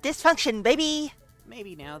executive dysfunction, baby.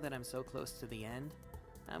 Maybe now that I'm so close to the end,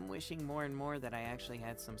 I'm wishing more and more that I actually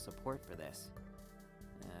had some support for this.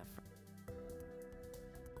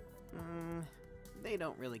 They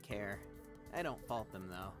don't really care. I don't fault them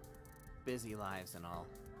though. Busy lives and all.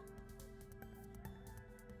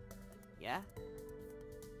 Yeah?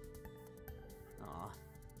 Aw,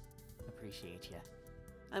 appreciate ya.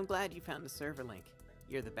 I'm glad you found the server link.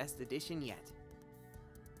 You're the best addition yet.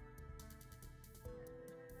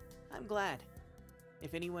 I'm glad.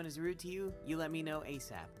 If anyone is rude to you, you let me know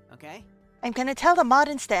ASAP, okay? I'm gonna tell the mod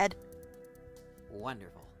instead.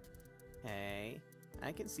 Wonderful. Hey,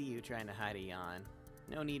 I can see you trying to hide a yawn.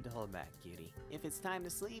 No need to hold back, cutie. If it's time to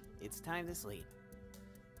sleep, it's time to sleep.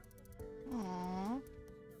 Aww.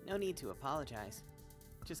 No need to apologize.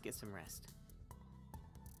 Just get some rest.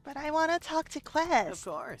 But I want to talk to Of Quest.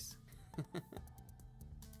 course.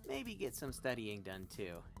 Maybe get some studying done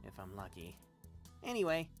too, if I'm lucky.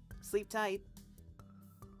 Anyway, sleep tight.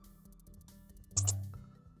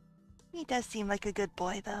 He does seem like a good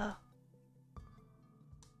boy, though.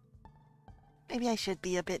 Maybe I should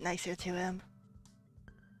be a bit nicer to him.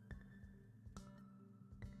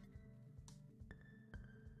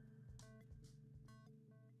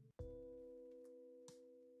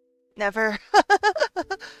 Never.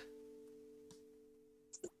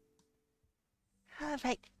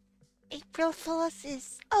 Alright. April Fool's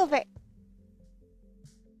is over.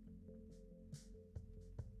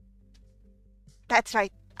 That's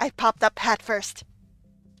right. I popped up Pat first.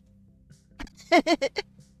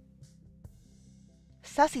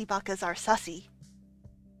 Sussy bakas are sussy.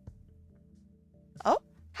 Oh,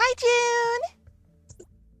 hi June!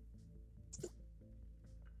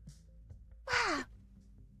 Wow.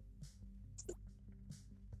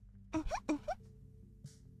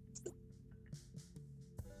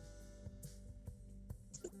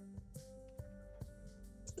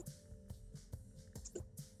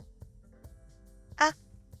 Ah.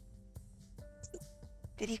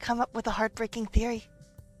 Did he come up with a heartbreaking theory?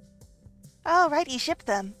 Oh, right, he shipped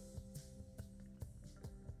them.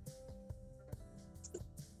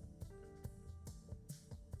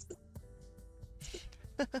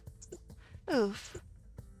 Oof.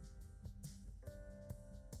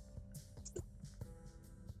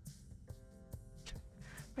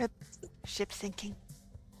 Rip. Ship sinking.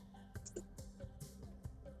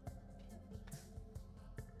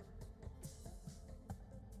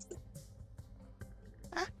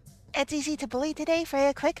 Ah, it's easy to bully today,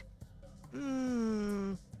 Freya Quick.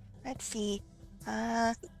 Let's see.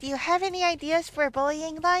 Do you have any ideas for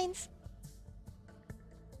bullying lines?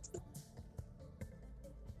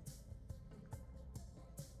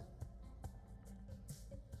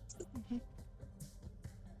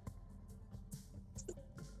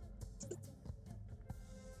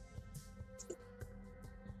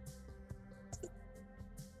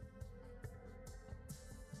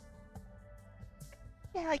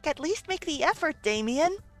 Yeah, like at least make the effort,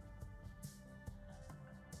 Damien.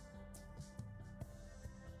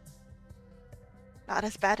 Not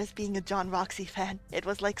as bad as being a John Roxy fan. It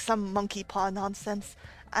was like some monkey paw nonsense.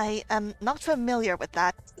 I am not familiar with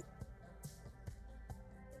that.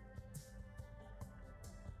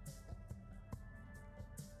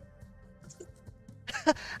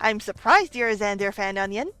 I'm surprised you're a Xander fan,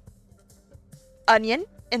 Onion. Onion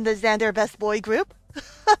in the Xander Best Boy group.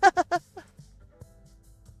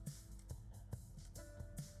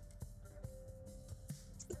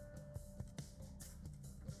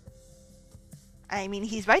 I mean,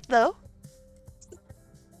 he's right though.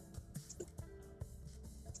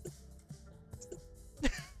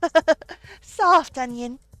 Soft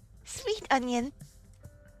onion, sweet onion,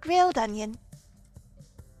 grilled onion.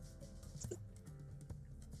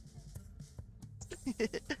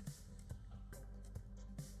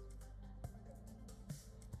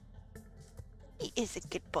 He is a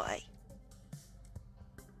good boy.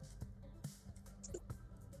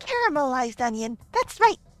 Caramelized onion, that's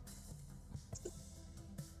right.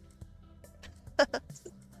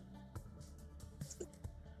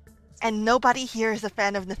 And nobody here is a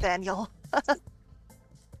fan of Nathaniel.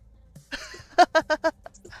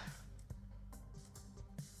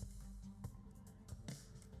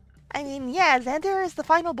 I mean, yeah, Xander is the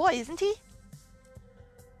final boy, isn't he?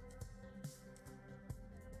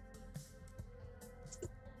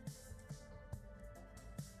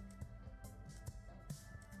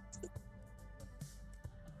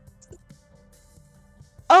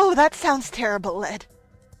 Oh, that sounds terrible, Ed.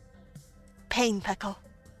 Pain Pickle.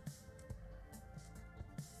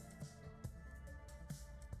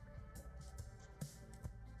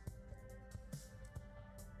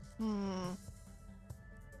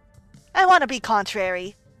 I want to be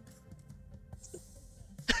contrary.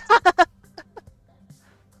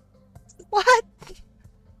 What?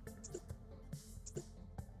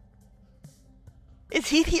 Is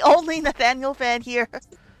he the only Nathaniel fan here?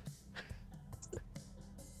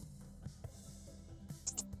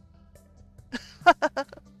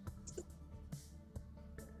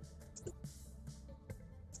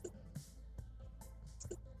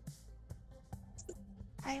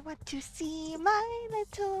 I want to see my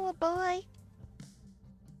little boy.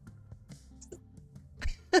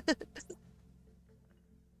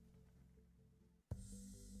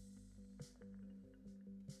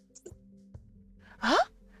 Huh?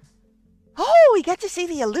 Oh, we get to see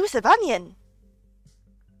the elusive onion.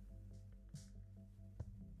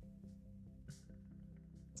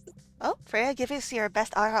 Oh, Freya, give us your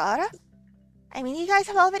best ara ara? I mean, you guys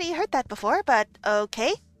have already heard that before, but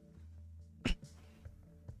okay.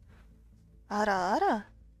 Ara ara.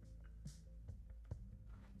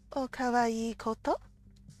 O kawaii koto?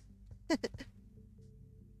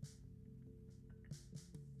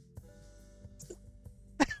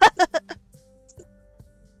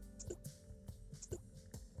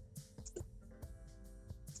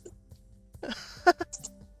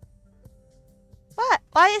 What?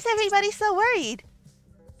 Why is everybody so worried?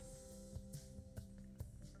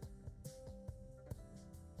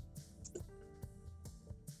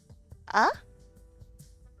 Huh?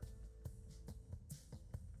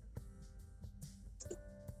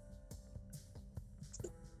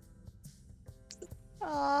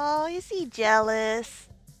 Oh, is he jealous?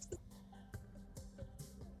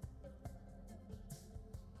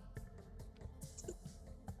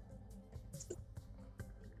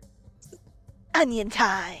 Onion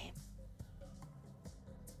time!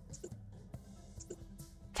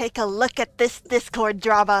 Take a look at this Discord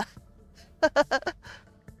drama.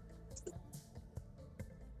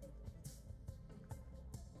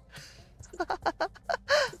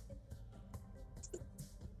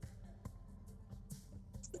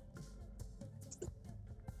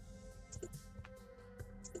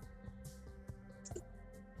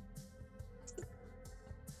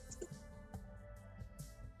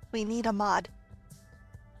 We need a mod.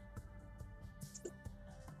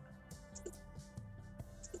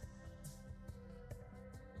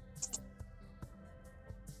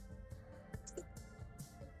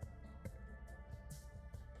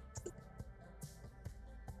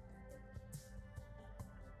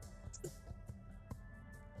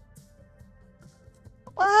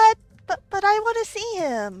 What? But I want to see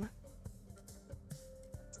him.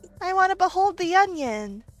 I want to behold the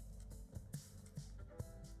onion.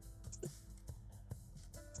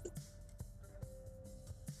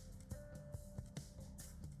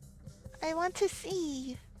 I want to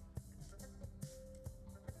see.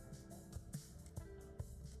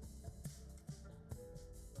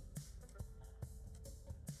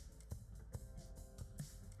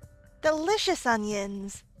 Delicious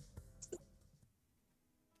onions.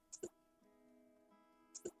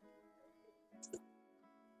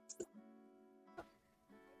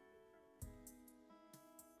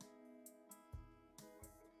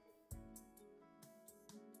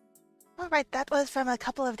 Alright, that was from a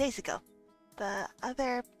couple of days ago. The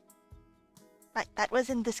other... Right, that was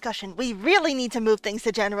in discussion. We really need to move things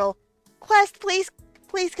to general. Quest, please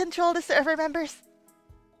control the server members.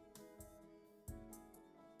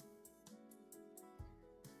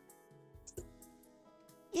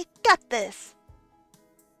 You got this.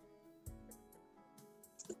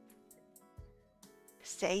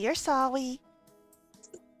 Say you're sorry.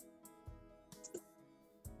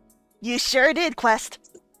 You sure did, Quest.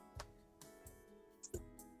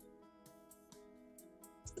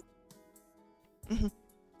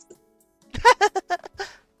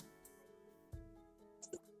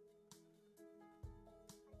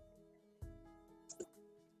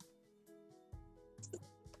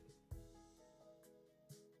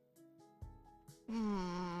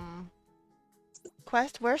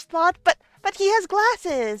 Quest worst mod? But he has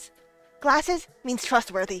glasses! Glasses means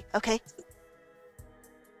trustworthy, okay?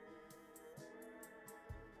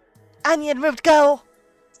 Onion moved, go!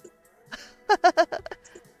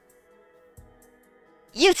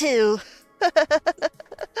 You too!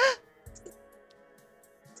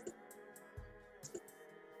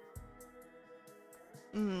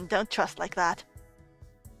 Don't trust like that.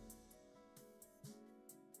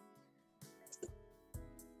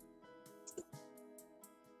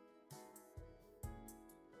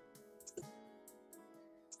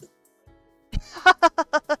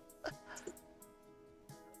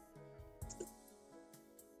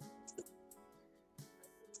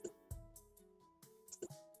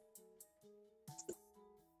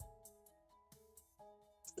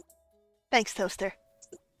 Thanks, Toaster.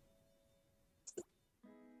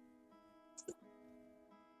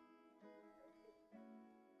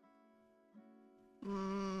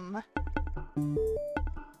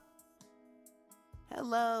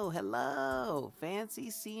 Hello. Fancy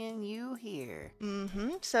seeing you here.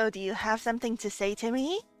 So do you have something to say to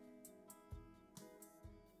me?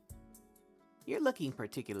 You're looking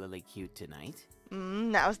particularly cute tonight.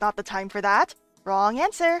 Now's not the time for that. Wrong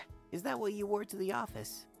answer. Is that what you wore to the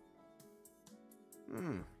office?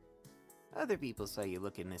 Other people saw you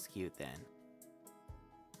looking this cute then.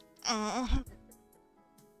 Mm.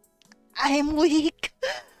 I'm weak.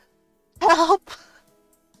 Help!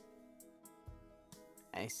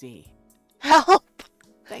 I see. Help!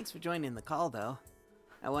 Thanks for joining the call, though.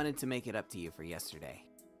 I wanted to make it up to you for yesterday.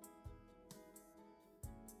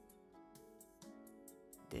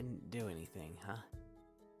 Didn't do anything, huh?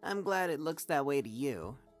 I'm glad it looks that way to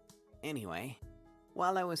you. Anyway,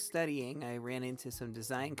 while I was studying, I ran into some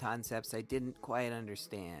design concepts I didn't quite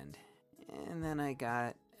understand. And then I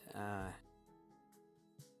got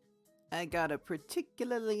a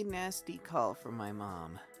particularly nasty call from my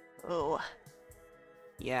mom. Oh.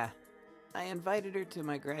 Yeah, I invited her to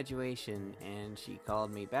my graduation, and she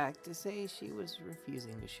called me back to say she was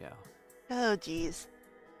refusing to show. Oh, jeez.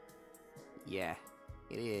 Yeah,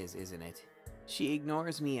 it is, isn't it? She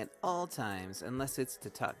ignores me at all times unless it's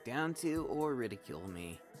to talk down to or ridicule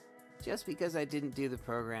me. Just because I didn't do the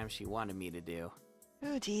program she wanted me to do.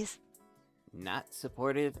 Oh, jeez. Not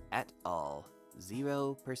supportive at all.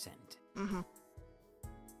 0%. Mm-hmm.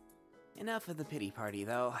 Enough of the pity party,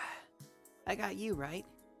 though. I got you, right?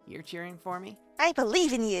 You're cheering for me? I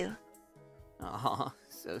believe in you. Aw,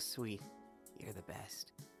 so sweet. You're the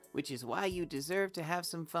best. Which is why you deserve to have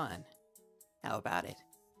some fun. How about it?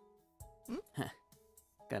 Hmm?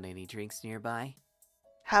 Got any drinks nearby?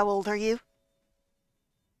 How old are you?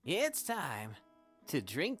 It's time to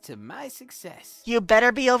drink to my success. You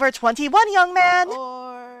better be over 21, young man!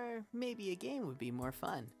 Or maybe a game would be more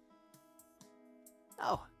fun.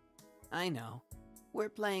 Oh, I know. We're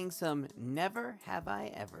playing some Never Have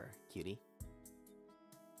I Ever, cutie.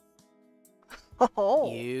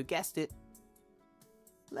 Oh. You guessed it.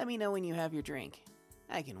 Let me know when you have your drink.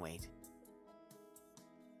 I can wait.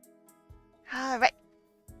 Alright.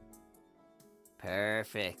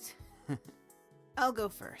 Perfect. I'll go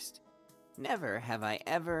first. Never have I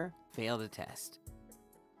ever failed a test.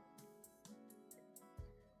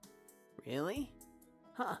 Really?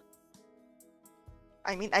 Huh.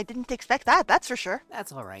 I mean, I didn't expect that, that's for sure.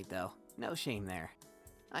 That's alright, though. No shame there.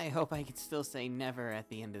 I hope I can still say never at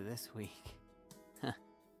the end of this week.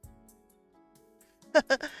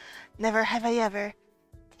 Never have I ever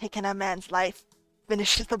taken a man's life.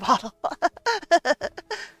 Finishes the bottle.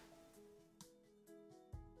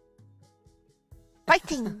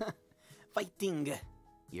 Fighting! Fighting!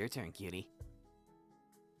 Your turn, cutie.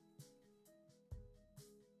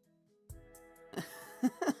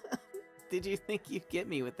 Did you think you'd get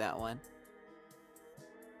me with that one?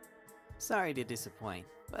 Sorry to disappoint,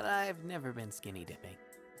 but I've never been skinny dipping.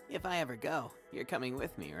 If I ever go, you're coming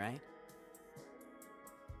with me, right?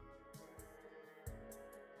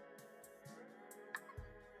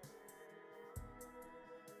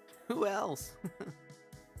 Who else?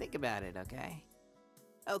 Think about it, okay?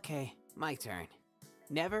 Okay, my turn.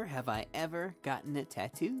 Never have I ever gotten a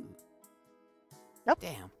tattoo. Nope.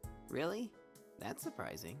 Damn, really? That's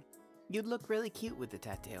surprising. You'd look really cute with the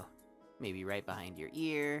tattoo. Maybe right behind your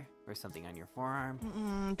ear, or something on your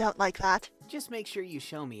forearm. Don't like that. Just make sure you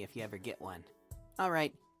show me if you ever get one.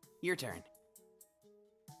 Alright, your turn.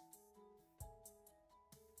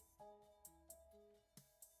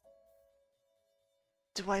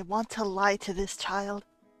 Do I want to lie to this child?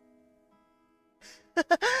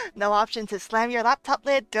 No option to slam your laptop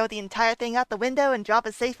lid, throw the entire thing out the window, and drop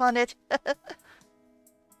a safe on it.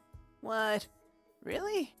 What?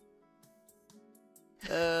 Really?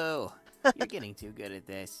 Oh, you're getting too good at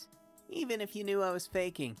this. Even if you knew I was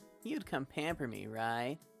faking, you'd come pamper me,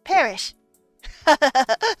 right? Perish!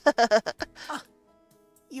 Ah,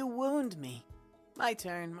 you wound me. My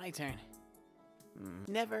turn, my turn.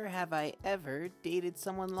 Never have I ever dated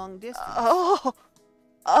someone long distance. Oh!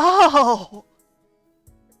 Oh!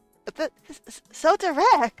 So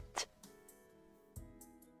direct!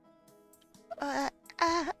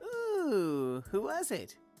 Ooh, who was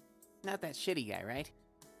it? Not that shitty guy, right?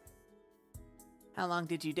 How long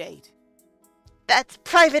did you date? That's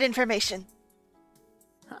private information.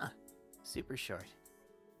 Huh, super short.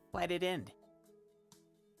 Why'd it end?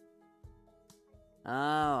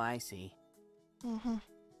 Oh, I see. Mm-hmm.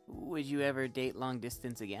 Would you ever date long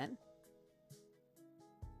distance again?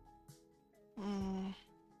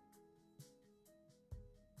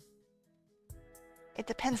 It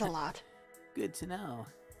depends a lot. Good to know.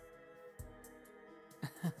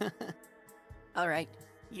 Alright,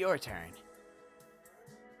 your turn.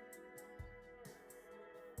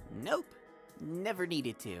 Nope, never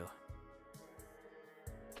needed to.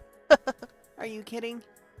 Are you kidding?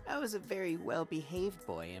 I was a very well-behaved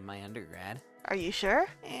boy in my undergrad. Are you sure?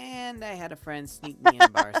 And I had a friend sneak me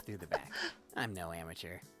in bars through the back. I'm no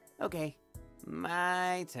amateur. Okay,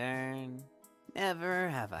 my turn. Never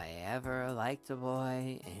have I ever liked a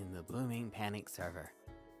boy in the Blooming Panic server.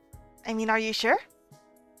 I mean, are you sure?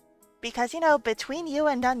 Because, you know, between you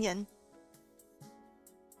and Onion...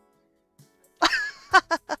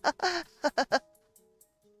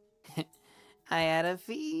 I had a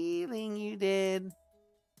feeling you did.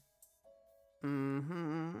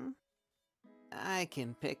 Mm-hmm. I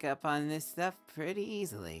can pick up on this stuff pretty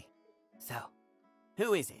easily. So,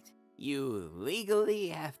 who is it? You legally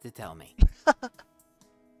have to tell me.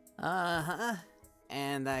 Uh-huh.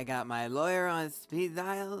 And I got my lawyer on speed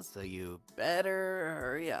dial, so you better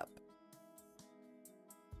hurry up.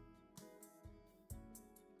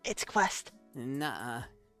 It's Quest. Nuh-uh.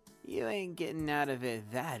 You ain't getting out of it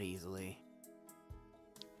that easily.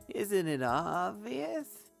 Isn't it obvious?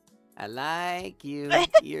 I like you.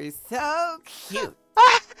 You're so cute.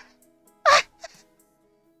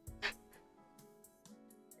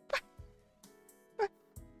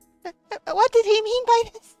 What did he mean by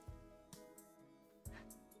this?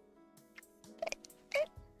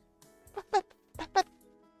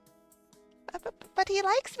 But he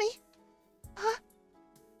likes me. Huh?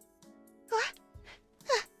 What?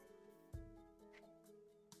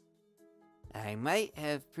 I might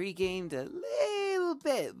have pre-gamed a little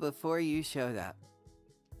bit before you showed up.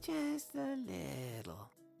 Just a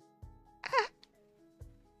little.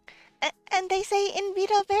 And they say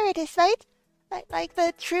ENVito veritas, right? Like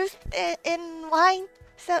the truth in wine.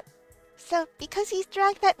 So because he's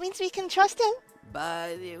drunk, that means we can trust him?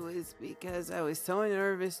 But it was because I was so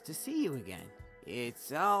nervous to see you again.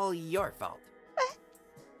 It's all your fault. What?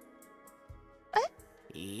 What?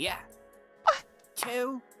 Yeah. What?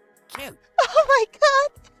 Too cute. Oh my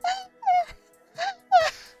god!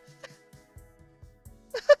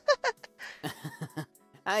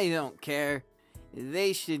 I don't care.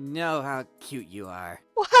 They should know how cute you are.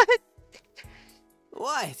 What?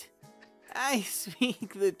 What? I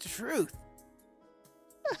speak the truth.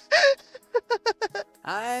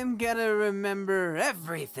 I'm gonna remember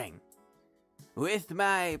everything. With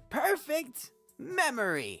my perfect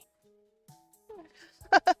memory.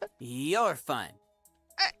 You're fun.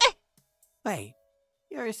 Wait,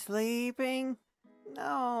 you're sleeping?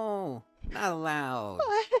 No, not allowed.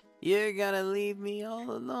 What? You're gonna leave me all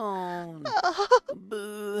alone. Oh.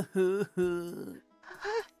 Boo-hoo-hoo.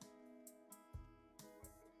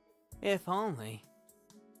 If only.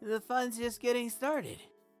 The fun's just getting started.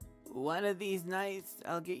 One of these nights,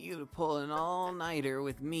 I'll get you to pull an all-nighter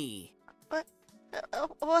with me. What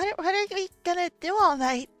are we gonna do all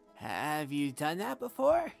night? Have you done that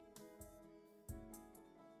before?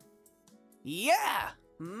 Yeah!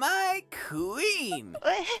 My queen!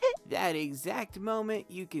 That exact moment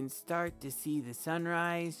you can start to see the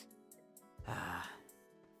sunrise. Ah,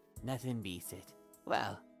 nothing beats it.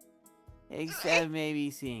 Well, except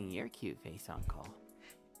maybe seeing your cute face on call.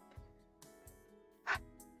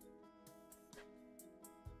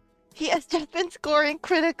 He has just been scoring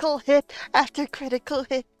critical hit after critical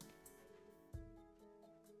hit.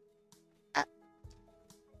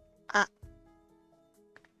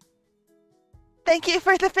 Thank you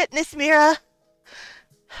for the fitness, Mira.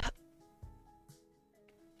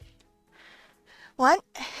 1,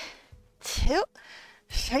 2,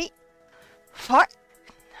 3, 4,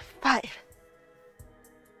 5.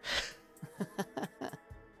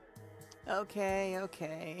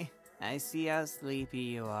 Okay. I see how sleepy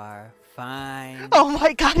you are. Fine. Oh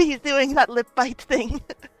my god, he's doing that lip bite thing.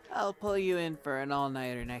 I'll pull you in for an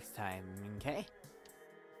all-nighter next time, okay?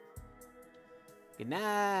 Good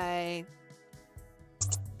night.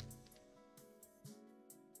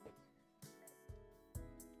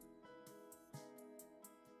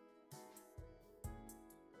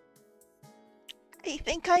 I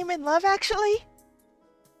think I'm in love, actually.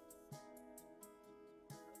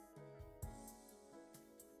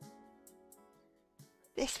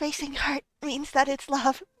 This racing heart means that it's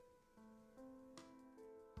love.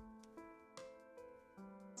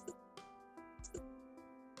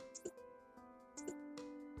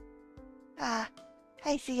 Ah,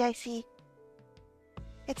 I see.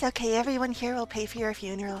 It's okay, everyone here will pay for your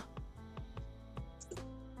funeral.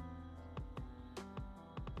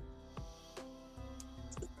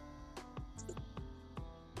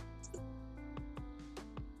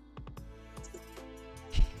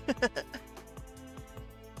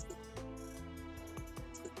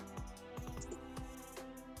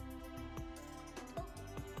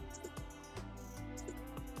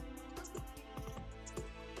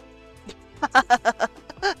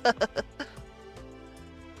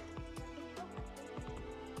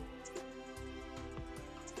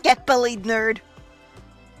 Get bullied, nerd.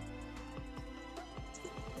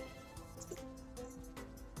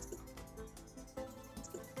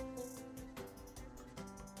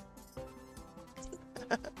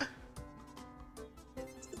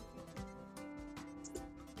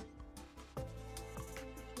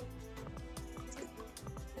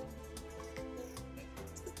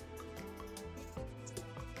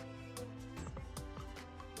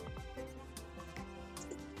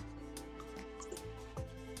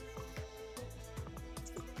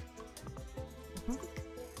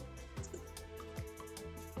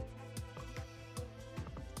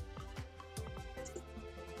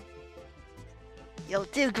 You'll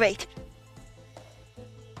do great.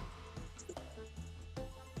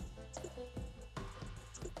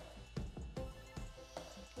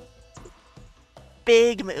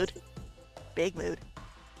 Big mood. Big mood.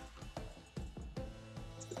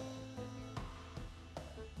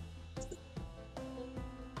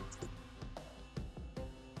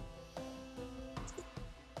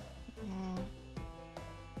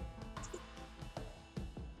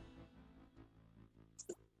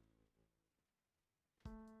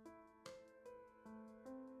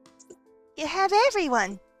 You have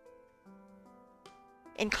everyone,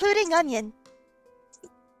 including Onion.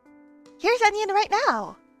 Here's Onion right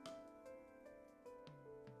now.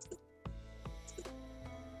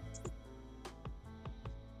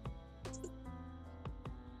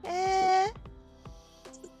 Eh.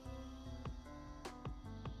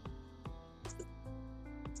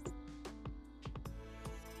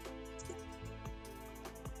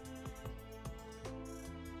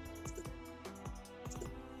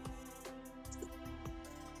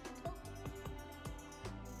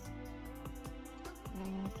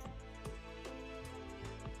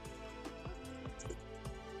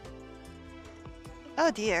 Oh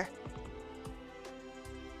dear.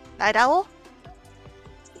 Night Owl?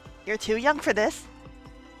 You're too young for this.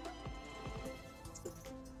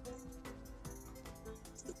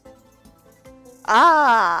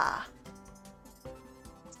 Ah!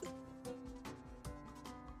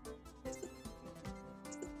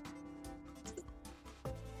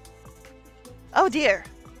 Oh dear.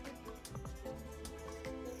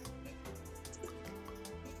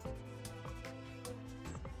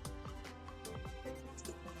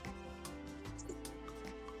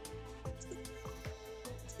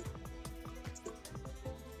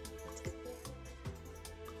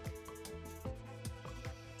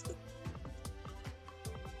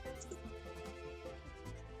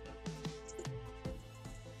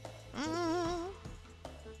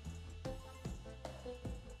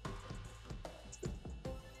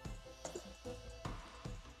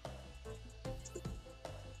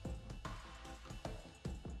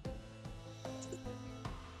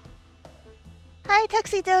 Hi,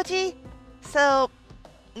 Tuxedoji. So,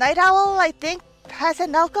 Night Owl, I think, has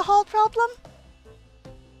an alcohol problem?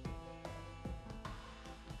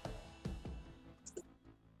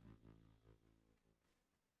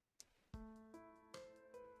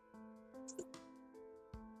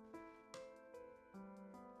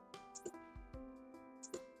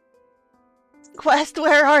 Quest,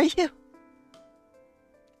 where are you?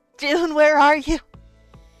 June, where are you?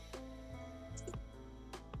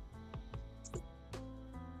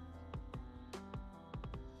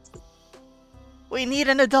 We need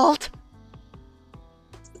an adult.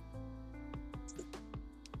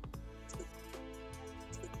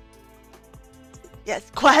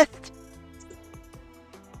 Yes, Quest.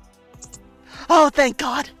 Oh, thank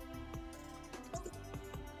God.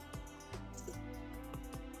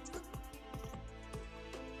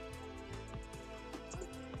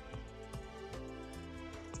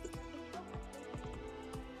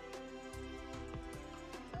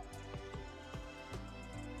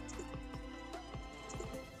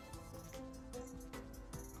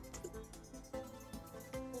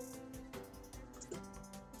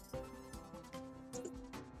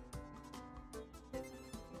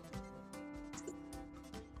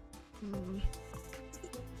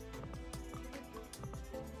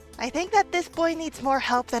 I think that this boy needs more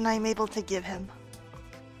help than I'm able to give him.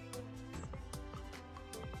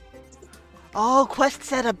 Oh, Quest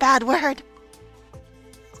said a bad word.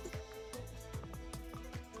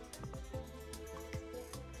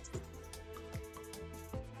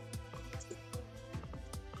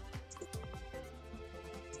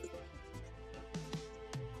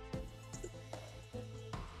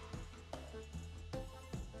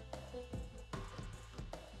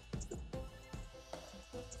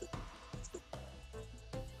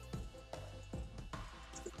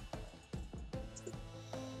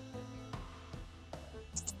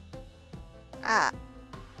 Ah.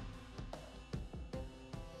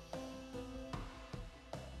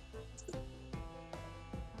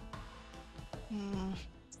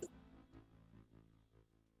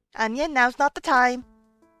 Onion, now's not the time.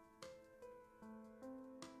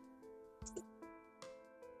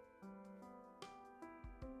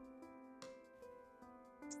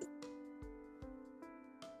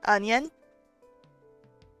 Onion?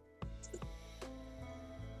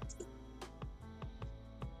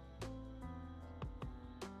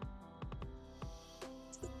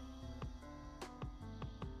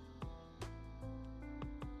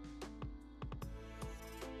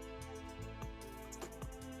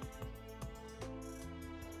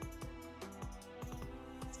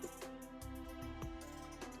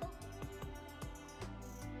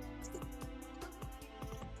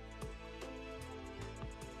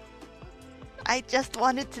 I just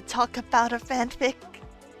wanted to talk about a fanfic.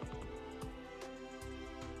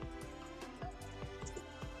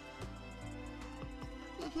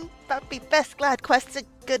 But be best glad Quest's a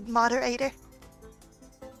good moderator.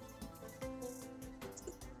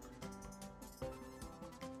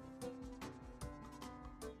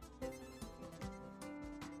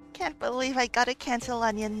 Can't believe I gotta cancel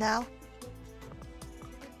Onion now.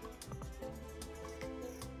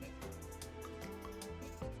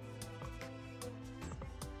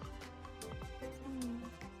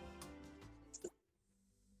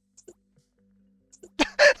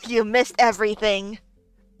 You missed everything.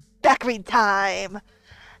 Backread time. ...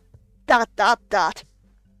 Hi,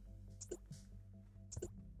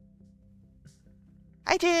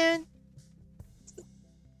 June.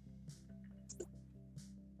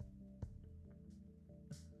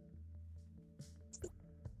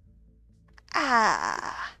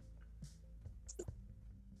 Ah.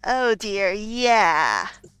 Oh dear, yeah.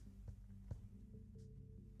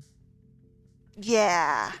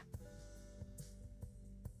 Yeah.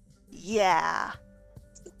 Yeah.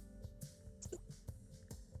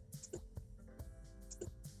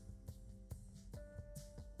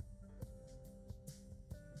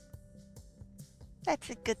 That's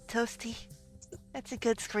a good toasty. That's a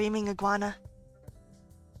good screaming iguana.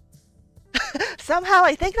 Somehow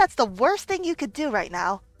I think that's the worst thing you could do right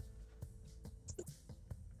now.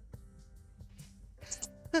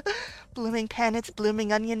 Blooming Planet's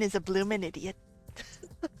blooming onion is a bloomin' idiot.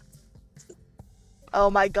 Oh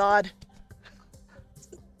my god.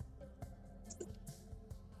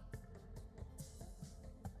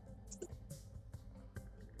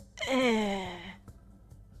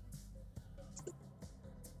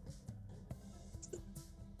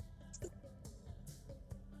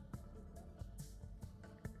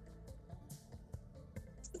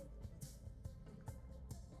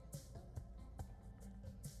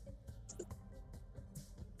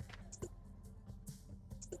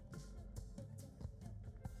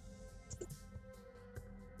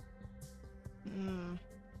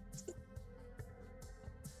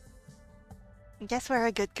 Guess we're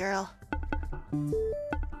a good girl.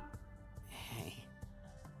 Hey.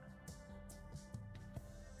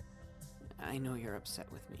 I know you're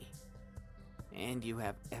upset with me. And you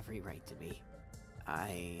have every right to be.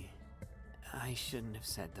 I shouldn't have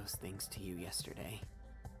said those things to you yesterday.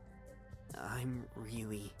 I'm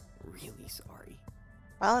really, really sorry.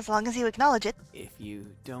 Well, as long as you acknowledge it. If you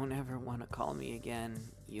don't ever want to call me again,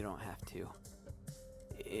 you don't have to.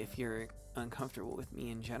 If you're uncomfortable with me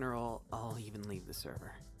in general, I'll even leave the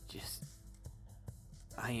server. Just...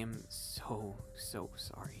 I am so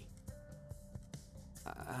sorry.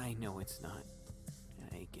 I know it's not.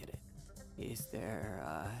 I get it. Is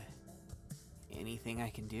there, anything I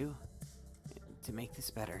can do to make this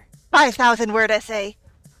better? 5,000 word essay.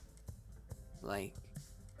 Like,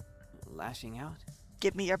 lashing out?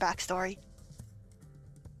 Give me your backstory.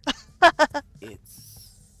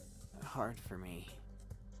 It's hard for me.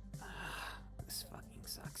 This fucking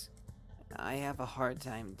sucks. I have a hard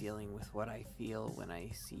time dealing with what I feel when I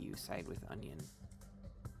see you side with Onion.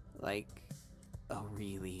 Like, a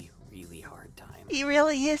really, really hard time. He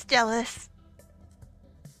really is jealous.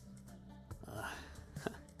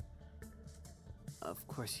 Of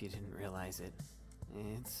course you didn't realize it.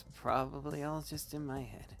 It's probably all just in my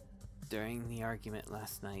head. During the argument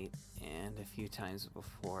last night, and a few times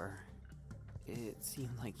before, it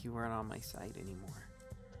seemed like you weren't on my side anymore.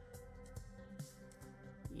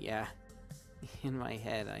 Yeah, in my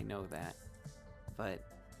head I know that, but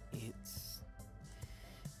it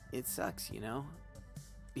sucks, you know?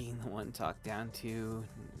 Being the one talked down to,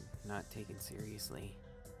 not taken seriously.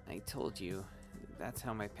 I told you, that's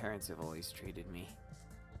how my parents have always treated me.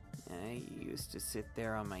 I used to sit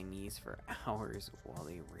there on my knees for hours while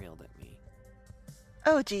they railed at me.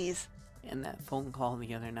 Oh geez. And that phone call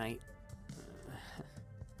the other night,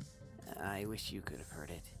 I wish you could have heard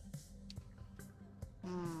it.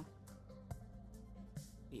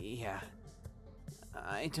 Yeah.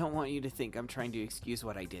 I don't want you to think I'm trying to excuse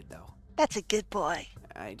what I did, though. That's a good boy.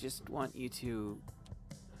 I just want you to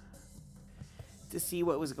see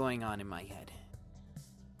what was going on in my head.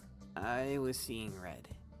 I was seeing red,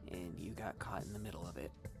 and you got caught in the middle of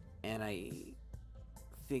it. And I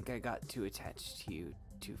think I got too attached to you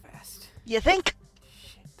too fast. You think?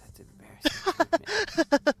 Shit, that's embarrassing to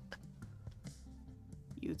admit.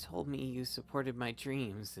 You told me you supported my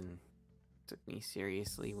dreams and took me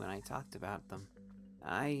seriously when I talked about them.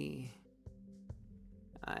 I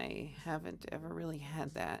haven't ever really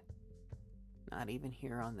had that. Not even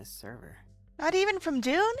here on this server. Not even from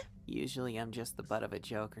June? Usually I'm just the butt of a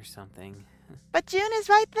joke or something. But June is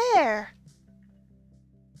right there.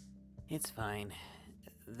 It's fine.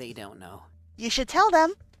 They don't know. You should tell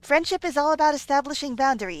them. Friendship is all about establishing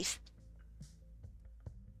boundaries.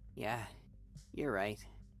 Yeah, you're right.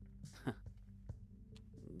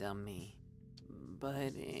 Dumb me.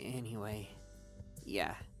 But anyway,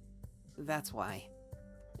 yeah, that's why.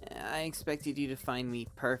 I expected you to find me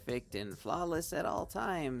perfect and flawless at all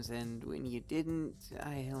times, and when you didn't,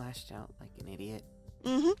 I lashed out like an idiot.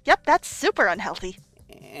 Yep, that's super unhealthy.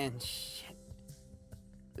 And shit.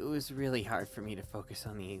 It was really hard for me to focus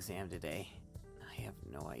on the exam today. I have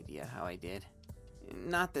no idea how I did.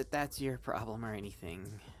 Not that that's your problem or anything.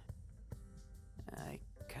 I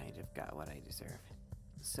kind of got what I deserve.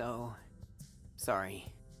 So,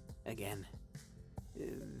 sorry. Again.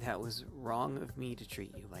 That was wrong of me to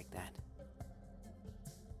treat you like that.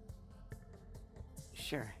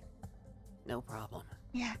 Sure. No problem.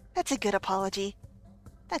 Yeah, that's a good apology.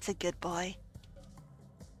 That's a good boy.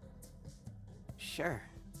 Sure.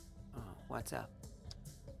 What's up?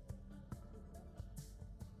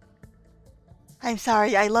 I'm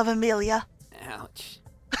sorry, I love Amelia. Ouch.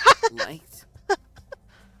 Liked?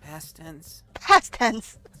 Past tense? Past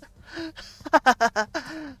tense.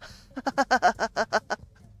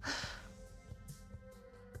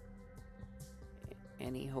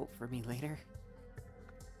 Any hope for me later?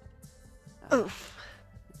 Oof.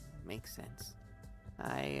 Makes sense.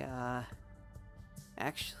 I,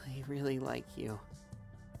 actually really like you.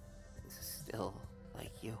 Still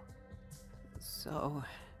like you. So,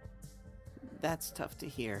 that's tough to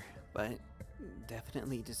hear, but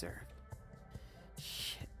definitely deserved.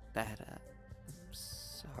 Shit, I'm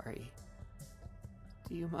sorry.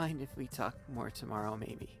 Do you mind if we talk more tomorrow,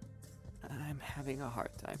 maybe? I'm having a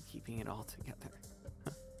hard time keeping it all together.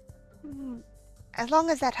 As long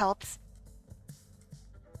as that helps.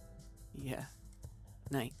 Yeah.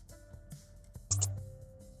 Night.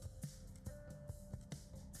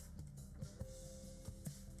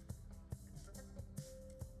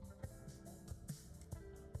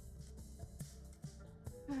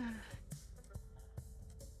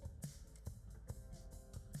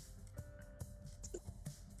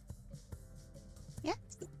 Yeah?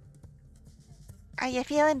 Are you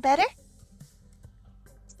feeling better?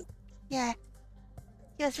 Yeah.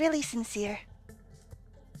 He was really sincere.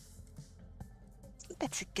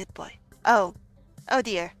 That's a good boy. Oh. Oh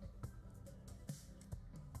dear.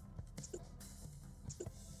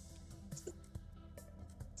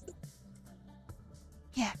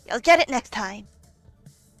 Yeah, you'll get it next time.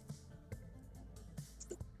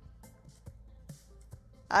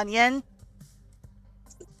 Onion?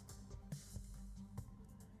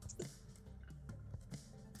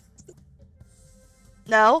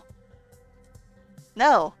 No.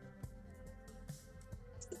 No.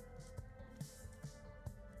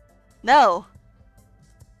 No.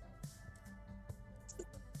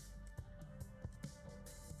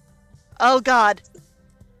 Oh God.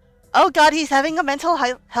 Oh God, he's having a mental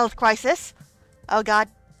health crisis. Oh God.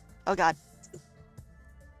 Oh God.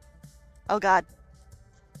 Oh God.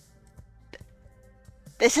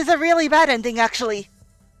 This is a really bad ending, actually.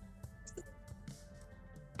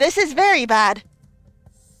 This is very bad.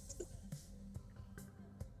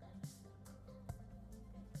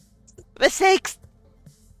 Mistakes!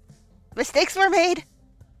 Mistakes were made!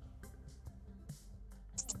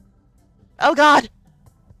 Oh God!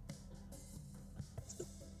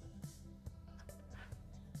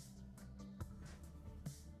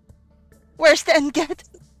 Worse than get.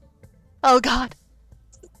 Oh God.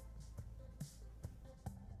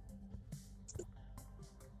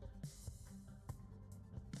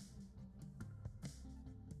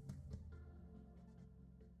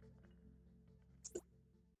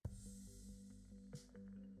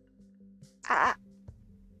 Ah.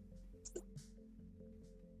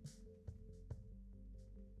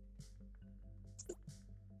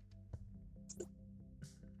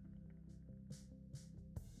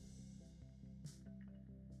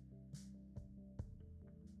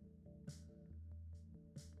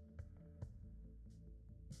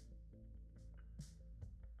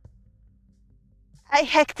 I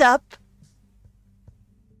hecked up.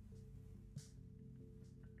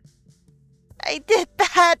 I did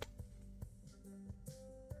that.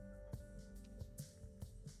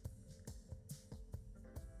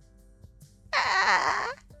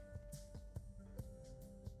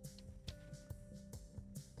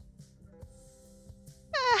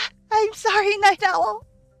 sorry, Night Owl.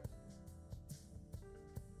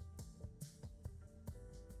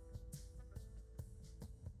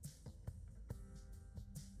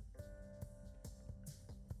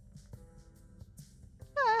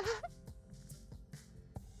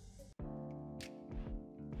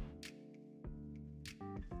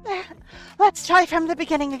 There. Let's try from the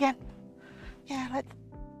beginning again. Yeah,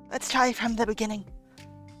 let's try from the beginning.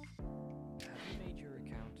 Have you made your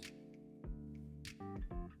account?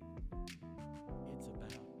 It's about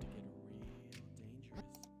to get real dangerous.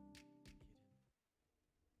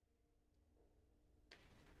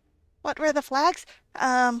 What were the flags?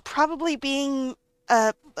 Probably being,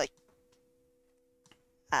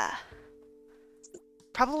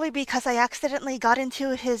 probably because I accidentally got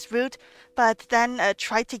into his route, but then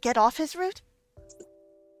tried to get off his route.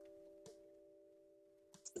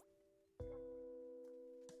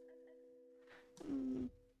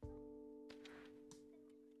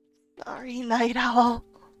 Sorry, Night Owl.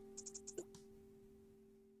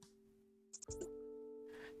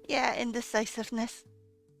 Yeah, indecisiveness.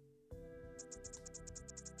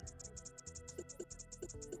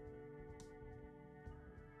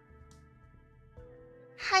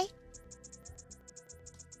 Hi.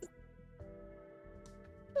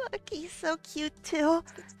 Look, he's so cute too.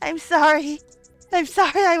 I'm sorry. I'm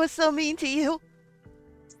sorry I was so mean to you.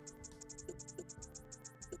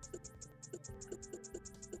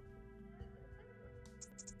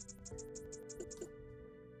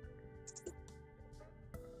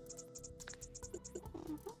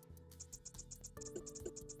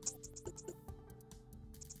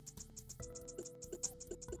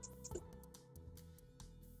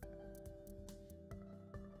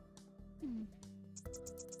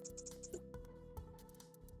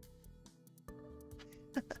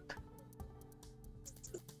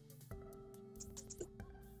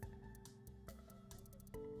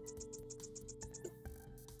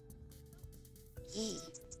 Yee.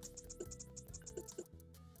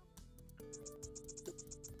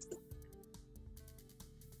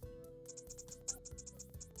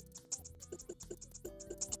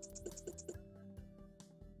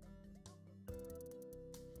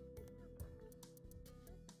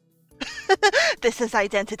 This is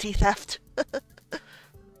identity theft.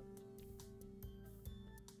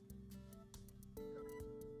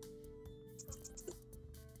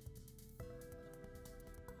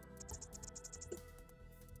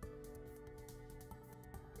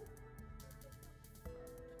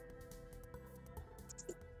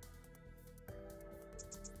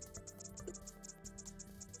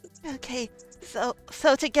 Okay, so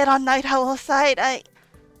to get on Night Owl's side,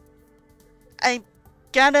 I'm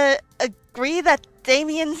gonna agree that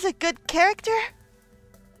Damien's a good character?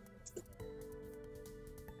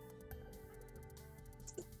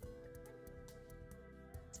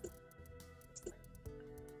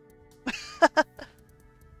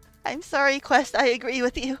 I'm sorry, Quest, I agree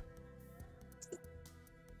with you.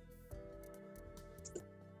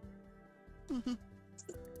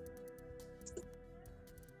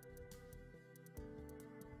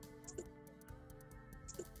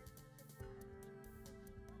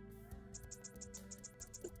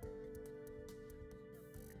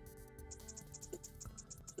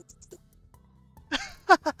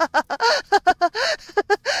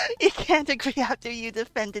 You can't agree after you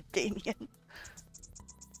defended Damien.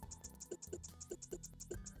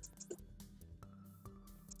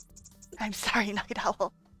 I'm sorry, Night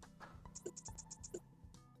Owl.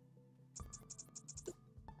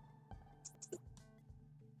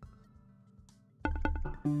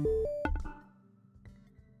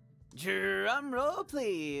 Drum roll,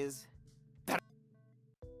 please.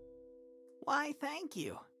 Why, thank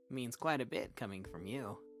you. Means quite a bit coming from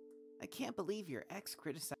you. I can't believe your ex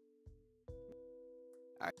criticized.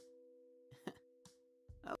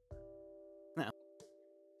 Oh, no.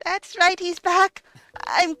 That's right, he's back.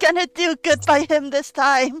 I'm gonna do good by him this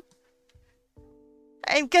time.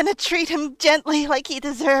 I'm gonna treat him gently like he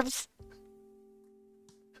deserves.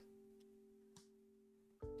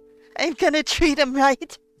 I'm gonna treat him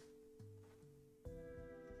right.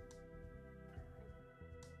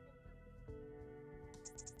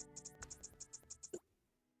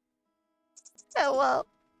 Oh well.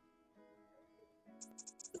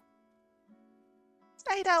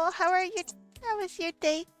 Night Owl, how are you? How was your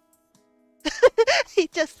day? He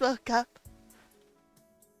just woke up.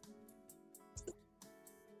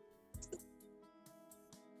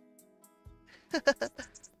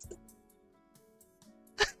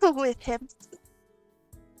 With him.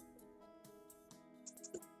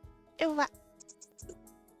 What?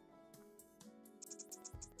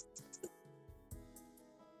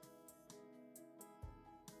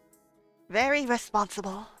 Very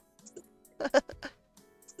responsible.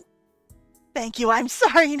 Thank you, I'm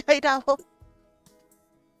sorry, Night Owl.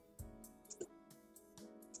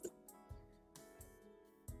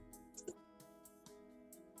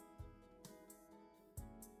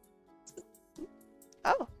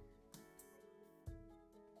 Oh.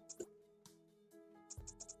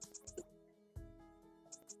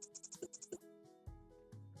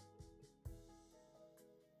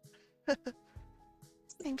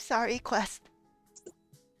 I'm sorry, Quest.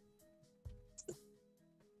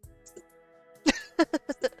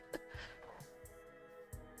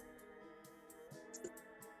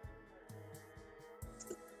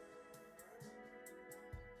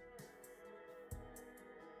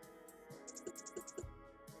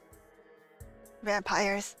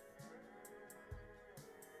 Vampires.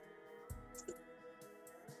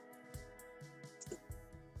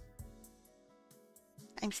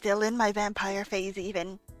 I'm still in my vampire phase,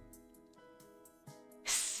 even.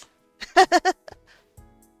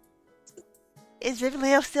 Is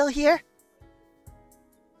Rivleo still here?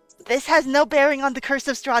 This has no bearing on the Curse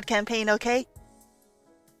of Strahd campaign, okay?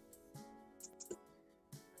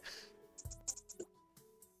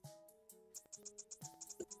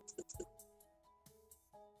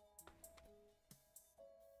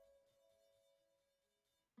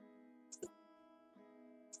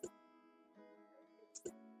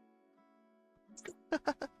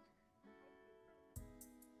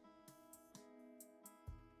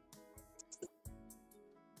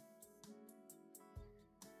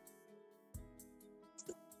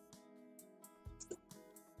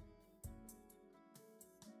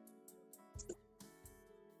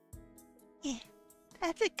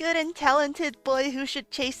 That's a good and talented boy who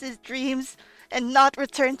should chase his dreams and not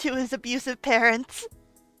return to his abusive parents.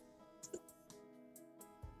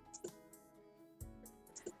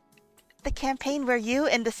 The campaign where you,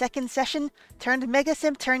 in the second session, turned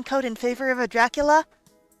Megasimp turncoat in favor of a Dracula?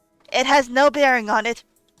 It has no bearing on it.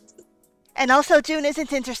 And also, June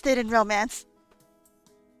isn't interested in romance.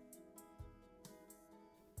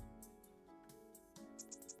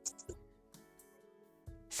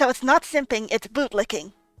 So it's not simping, it's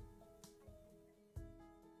bootlicking.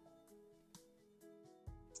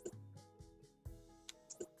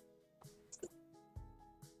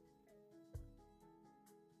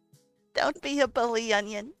 Don't be a bully,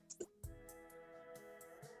 Onion.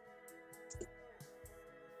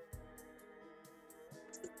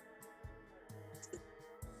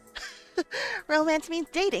 Romance means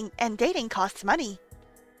dating, and dating costs money.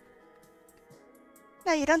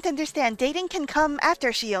 No, you don't understand. Dating can come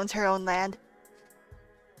after she owns her own land.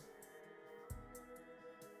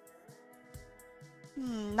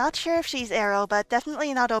 Not sure if she's Arrow, but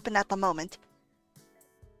definitely not open at the moment.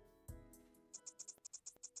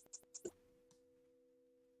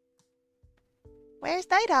 Where's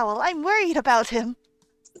Night Owl? I'm worried about him.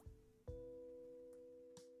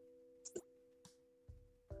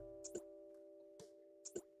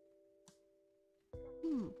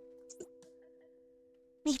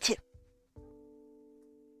 Me too.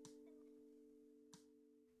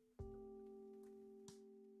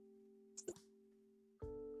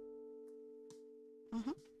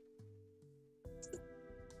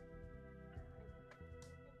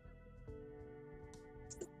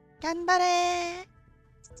 Ganbare!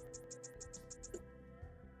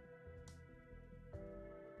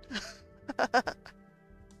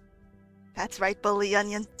 That's right, Bully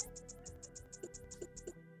Onion.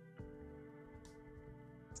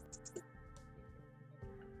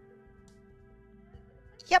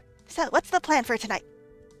 Yep, so what's the plan for tonight?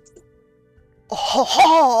 Oh ho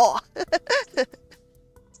ho!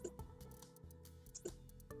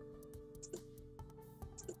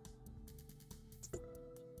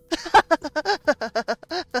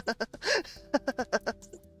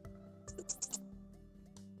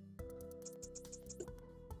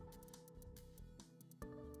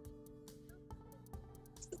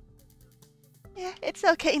 Yeah, it's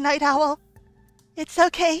okay, Night Owl. It's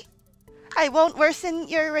okay. I won't worsen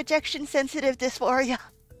your rejection-sensitive dysphoria.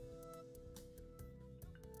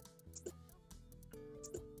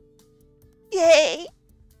 Yay!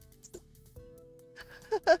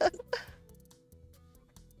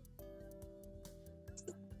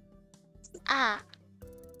 Ah.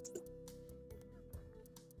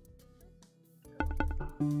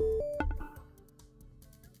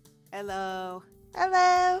 Hello.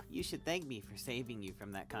 Hello. You should thank me for saving you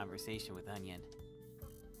from that conversation with Onion.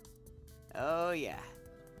 Oh yeah.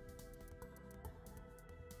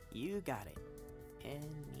 You got it.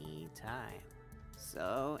 Anytime.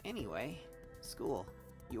 So anyway, school.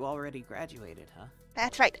 You already graduated, huh?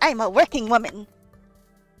 That's right, I'm a working woman.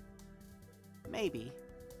 Maybe.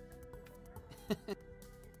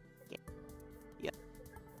 Yeah.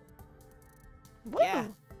 Woo. Yeah.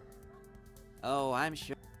 Oh, I'm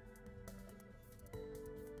sure.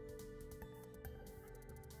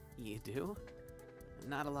 You do?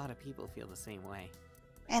 Not a lot of people feel the same way.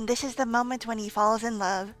 And this is the moment when he falls in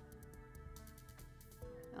love.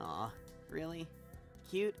 Aw, really?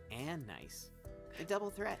 Cute and nice. A double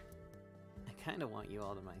threat. I kinda want you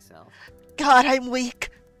all to myself. God, I'm weak.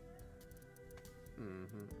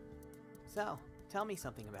 Mm-hmm. So, tell me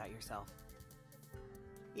something about yourself.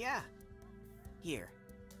 Yeah. Here.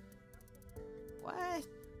 What?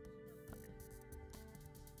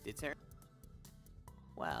 Did Sarah?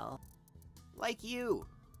 Well, like you.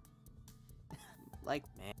 Like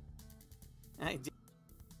man. I did.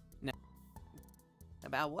 No.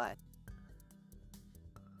 About what?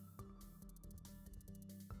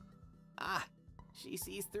 Ah, she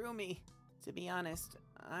sees through me. To be honest,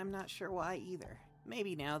 I'm not sure why either.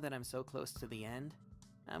 Maybe now that I'm so close to the end,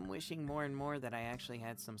 I'm wishing more and more that I actually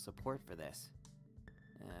had some support for this.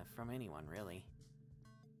 From anyone, really.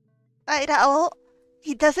 Night Owl.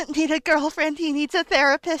 He doesn't need a girlfriend, he needs a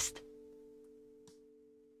therapist.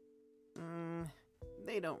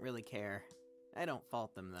 They don't really care. I don't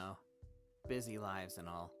fault them, though. Busy lives and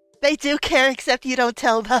all. They do care, except you don't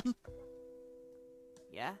tell them.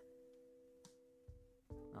 Yeah?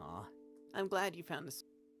 Aw, I'm glad you found a...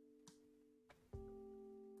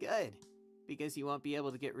 Good, because you won't be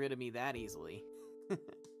able to get rid of me that easily.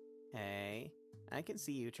 Hey, I can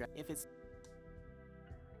see you try... If it's...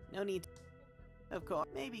 No need... Of course,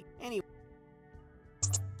 maybe... Anyway...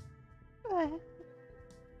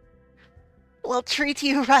 We'll treat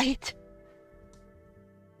you right.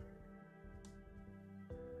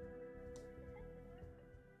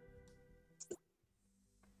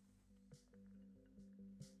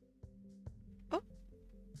 Oh.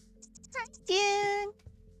 Hi, June.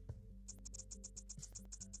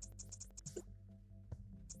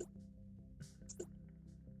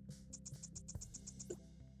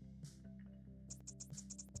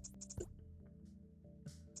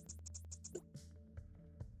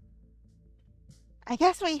 I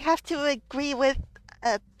guess we have to agree with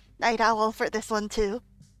Night Owl for this one too.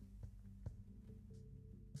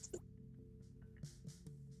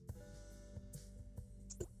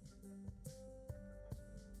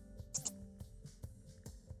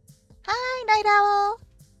 Hi, Night Owl.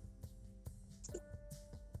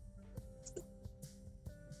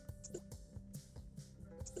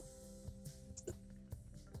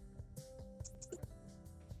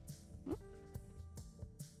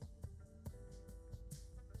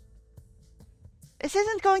 This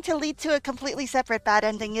isn't going to lead to a completely separate bad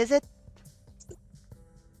ending, is it?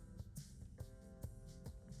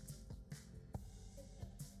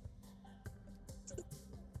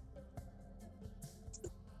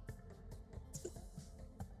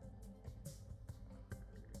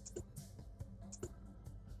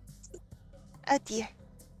 Oh dear.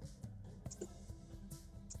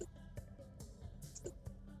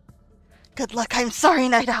 Good luck, I'm sorry,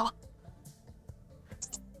 Night Owl.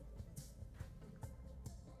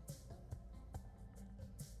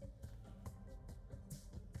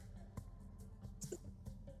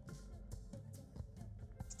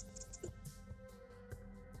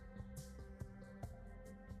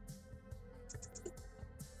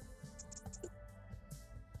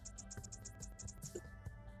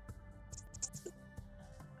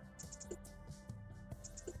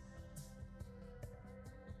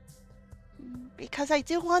 Because I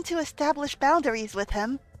do want to establish boundaries with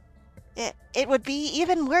him. It would be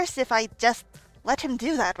even worse if I just let him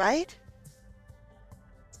do that, right?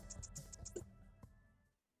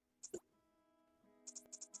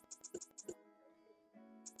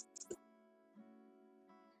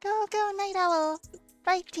 Go, go, Night Owl!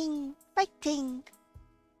 Fighting, fighting!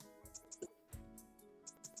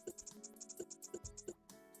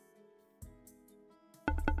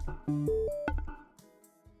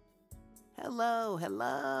 Hello,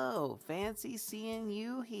 hello! Fancy seeing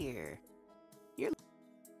you here. You're...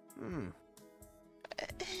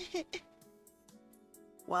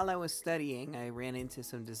 While I was studying, I ran into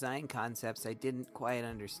some design concepts I didn't quite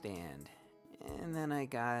understand. And then I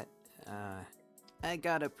got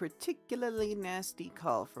a particularly nasty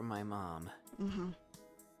call from my mom.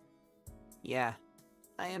 Yeah,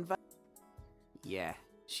 Yeah,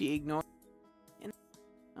 she ignored...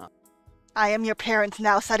 I am your parent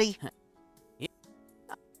now, Suddy.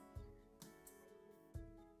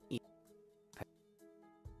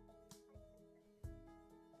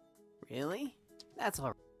 Really? That's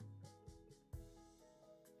all.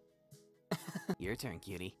 Your turn,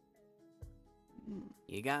 cutie.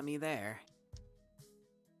 You got me there.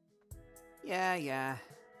 Yeah.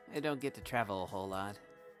 I don't get to travel a whole lot.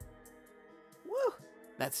 Woo!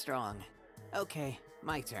 That's strong. Okay,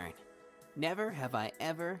 my turn. Never have I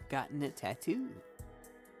ever gotten a tattoo.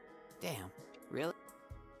 Damn, really?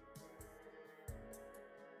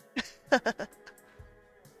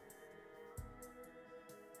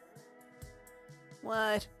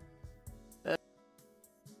 What?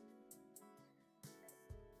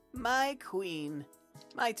 My queen.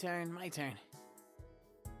 My turn.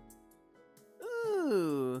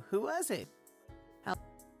 Ooh, who was it? How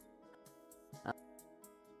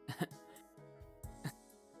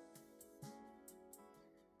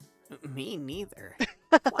Me neither.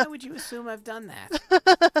 Why would you assume I've done that?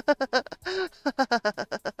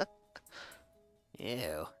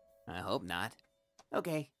 Ew, I hope not.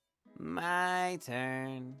 Okay, my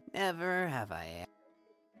turn. Never have I.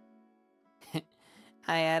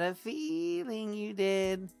 I had a feeling you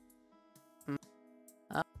did.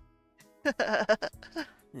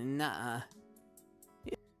 Nah.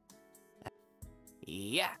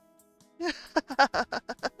 Yeah.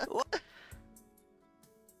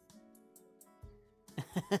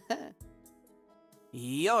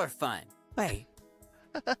 You're fun. Wait.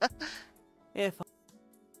 If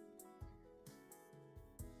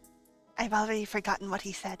I've already forgotten what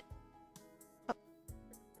he said. Oh,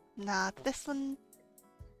 not this one.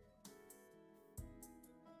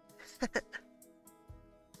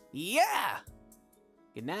 Yeah.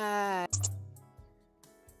 Good night.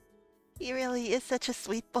 He really is such a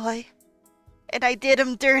sweet boy. And I did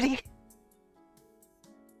him dirty.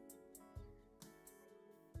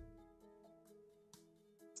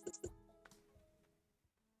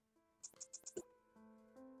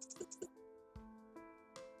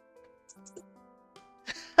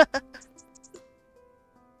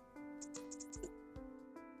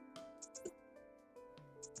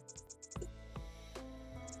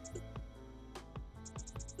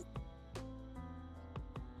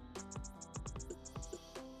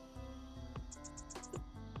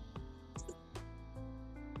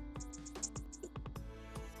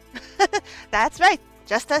 That's right,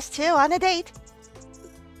 just us two on a date.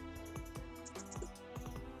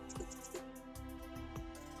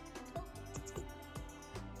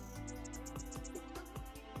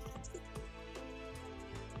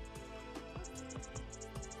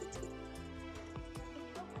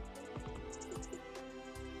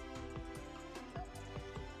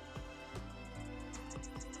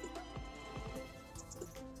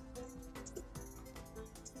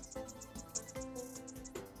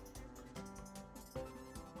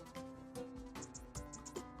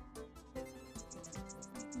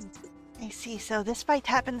 I see, so this fight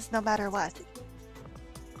happens no matter what.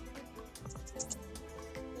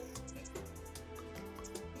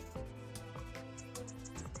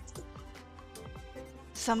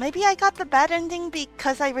 So maybe I got the bad ending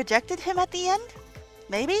because I rejected him at the end?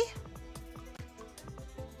 Maybe?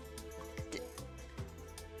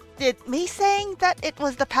 Did me saying that it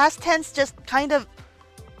was the past tense just kind of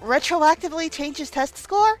retroactively change his test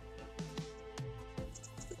score?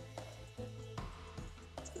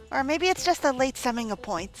 Or maybe it's just a late summing of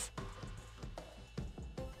points.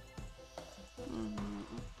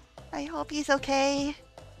 I hope he's okay.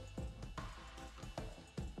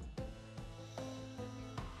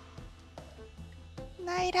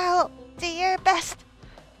 Night out. Do your best.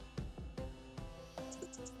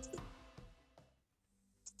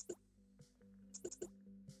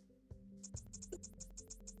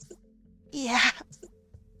 Yeah.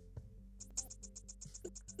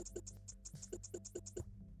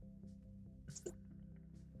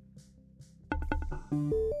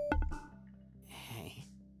 Hey.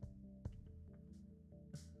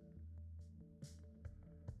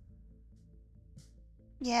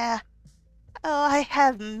 Yeah. Oh, I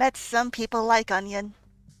have met some people like Onion.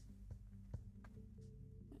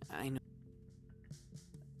 I know.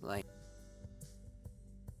 Like,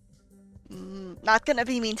 Not gonna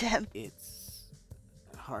be mean to him. it's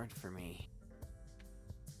hard for me.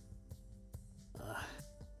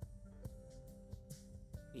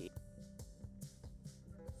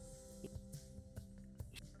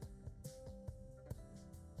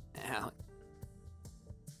 Ow.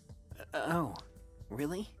 Oh,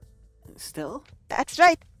 really? Still? That's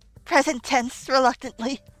right. Present tense,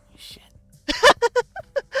 reluctantly. Shit.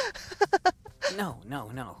 No.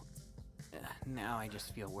 Now I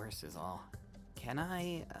just feel worse is all. Can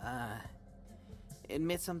I,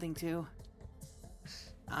 admit something too?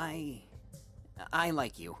 I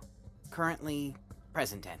like you. Currently,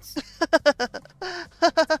 present tense.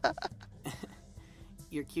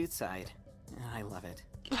 Your cute side. I love it.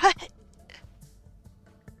 What?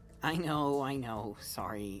 I know.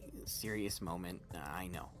 Sorry. serious moment, I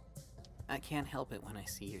know. I can't help it when I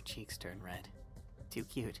see your cheeks turn red. Too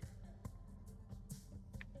cute.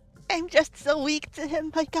 I'm just so weak to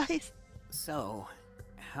him, my guys. So,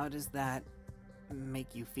 how does that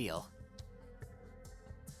make you feel?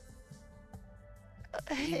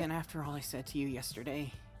 Even after all I said to you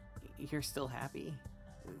yesterday, you're still happy?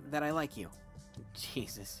 That I like you?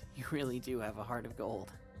 Jesus, you really do have a heart of gold.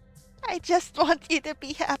 I just want you to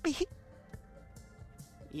be happy.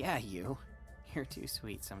 Yeah, you. You're too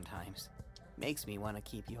sweet sometimes. Makes me want to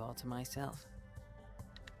keep you all to myself.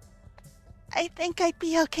 I think I'd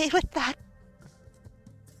be okay with that.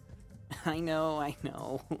 I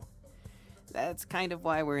know. That's kind of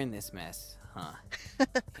why we're in this mess, huh?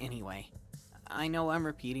 Anyway, I know I'm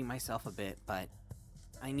repeating myself a bit, but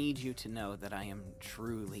I need you to know that I am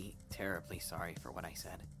truly, terribly sorry for what I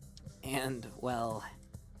said. And, well,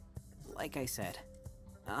 like I said,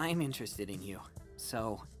 I'm interested in you,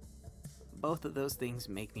 so both of those things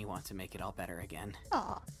make me want to make it all better again.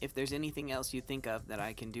 Aw. If there's anything else you think of that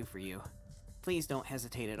I can do for you, please don't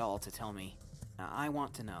hesitate at all to tell me. I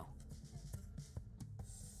want to know.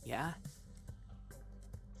 Yeah?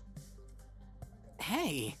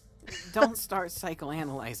 Hey! Don't start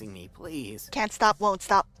psychoanalyzing me, please. Can't stop, won't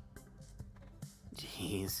stop.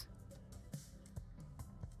 Jeez.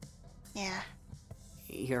 Yeah.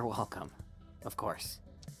 You're welcome. Of course.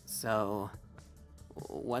 So,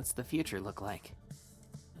 what's the future look like?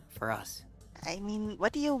 For us? I mean,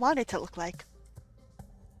 what do you want it to look like?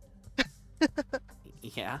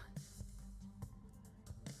 Yeah?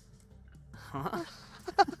 Huh?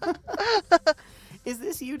 Is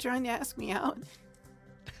this you trying to ask me out?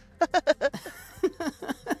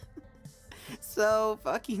 So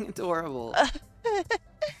fucking adorable.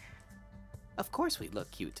 Of course we look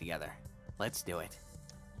cute together. Let's do it.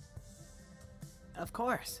 Of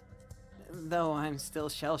course. Though I'm still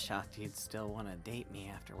shell-shocked you'd still want to date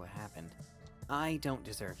me after what happened. I don't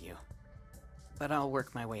deserve you. But I'll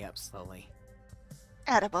work my way up slowly.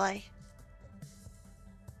 Attaboy.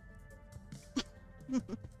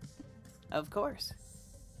 Of course.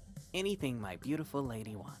 Anything my beautiful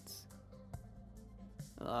lady wants.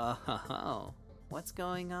 Oh, what's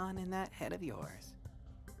going on in that head of yours?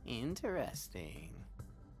 Interesting.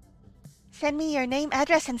 Send me your name,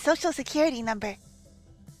 address, and social security number.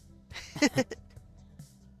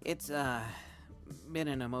 It's, been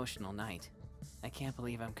an emotional night. I can't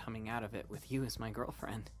believe I'm coming out of it with you as my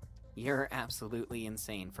girlfriend. You're absolutely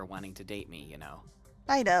insane for wanting to date me, you know.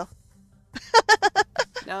 I know.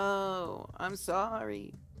 No, I'm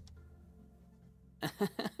sorry.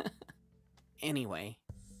 Anyway,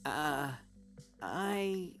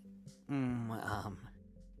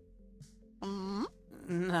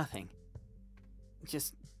 nothing.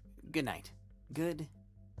 Just good night. Good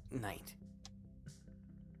night.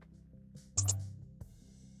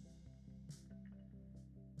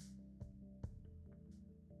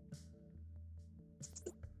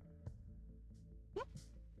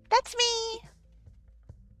 That's me.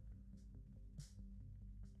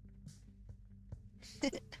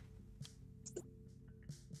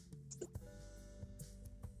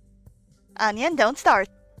 Onion, don't start.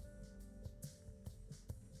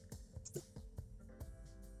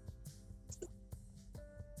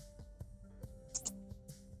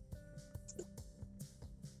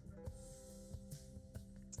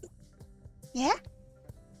 Yeah?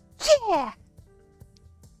 Yeah!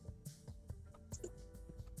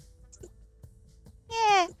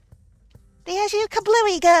 Yeah. There's you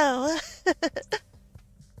kablooey go.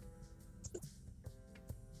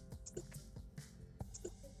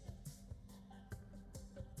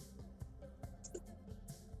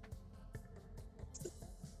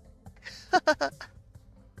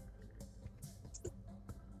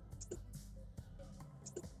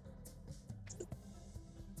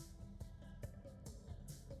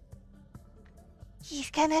 He's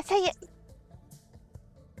gonna say it.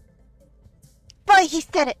 Boy, he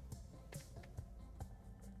said it.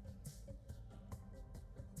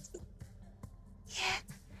 Yeah,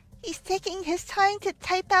 he's taking his time to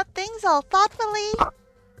type out things all thoughtfully.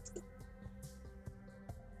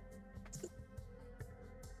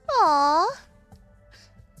 Aww.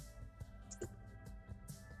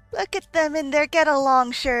 Look at them in their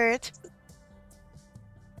get-along shirt.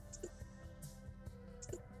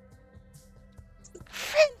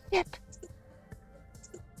 Friendship.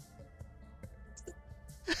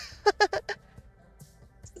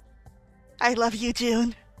 I love you,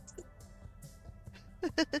 June.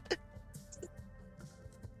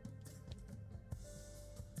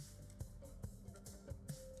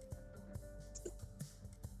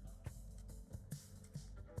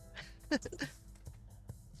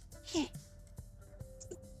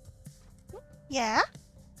 Yeah?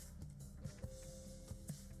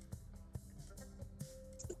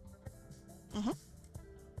 Mm-hmm.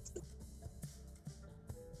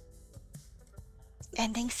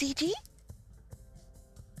 Ending CG?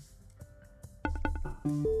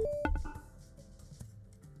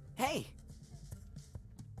 Hey!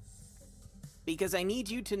 Because I need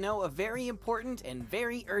you to know a very important and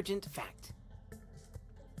very urgent fact.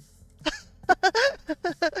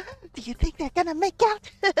 Do you think they're gonna make out?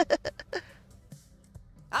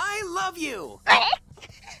 I love you!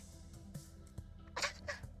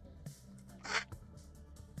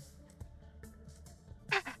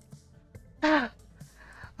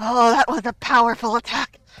 Oh, that was a powerful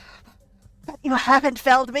attack. But you haven't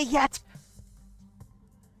felled me yet.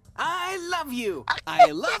 I love you!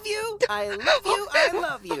 I love you! I love you! I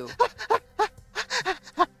love you!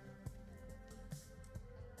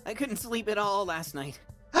 I couldn't sleep at all last night.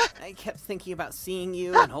 I kept thinking about seeing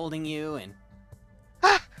you and holding you and...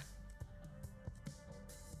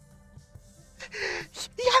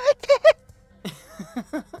 You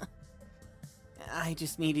haven't. I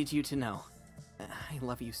just needed you to know. I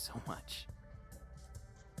love you so much.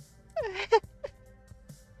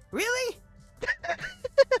 Really?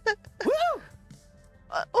 Woo!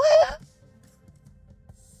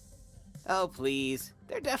 Oh, please.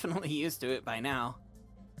 They're definitely used to it by now.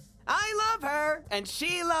 I love her, and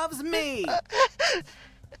she loves me!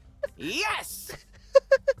 Yes!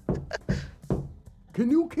 Can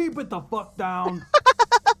you keep it the fuck down?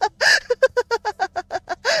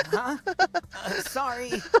 Huh?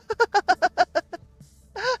 Sorry.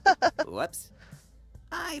 Whoops.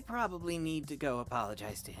 I probably need to go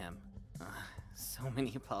apologize to him. So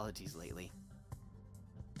many apologies lately.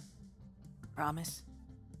 Promise?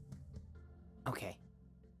 Okay.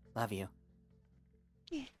 Love you.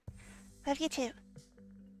 Love you too.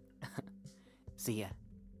 See ya.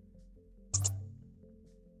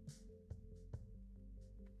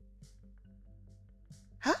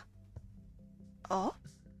 Huh? Oh?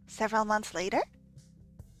 Several months later?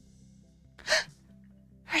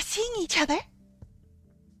 We're seeing each other?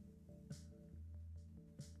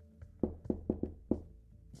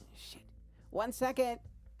 Shit. 1 second.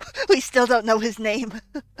 We still don't know his name.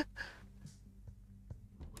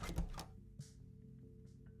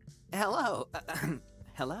 Hello.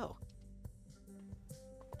 Hello.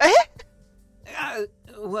 Eh?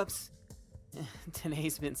 Whoops.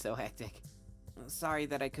 Today's been so hectic. Sorry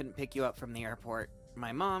that I couldn't pick you up from the airport.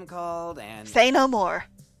 My mom called and... Say no more.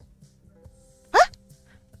 Huh?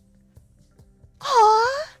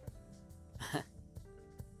 Aww.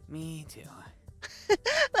 Me too.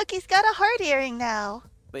 Look, he's got a heart earring now.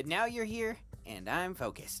 But now you're here, and I'm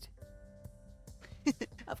focused.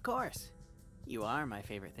 Of course. You are my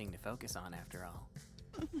favorite thing to focus on, after all.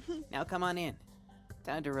 Now come on in.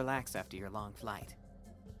 Time to relax after your long flight.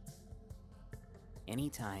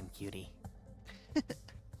 Anytime, cutie.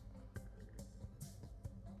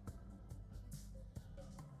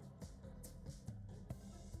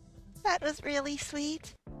 That was really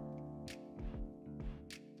sweet.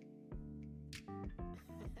 Are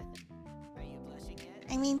you blushing yet?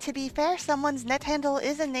 I mean, to be fair, someone's net handle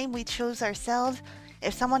is a name we chose ourselves.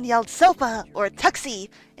 If someone yelled sofa or tuxie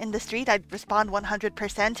in the street, I'd respond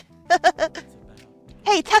 100%.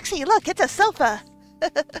 Hey, tuxie, look, it's a sofa. Are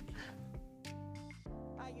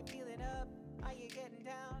you feeling up? Are you getting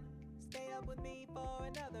down? Stay up with me for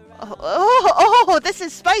another round. Oh, this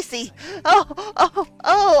is spicy.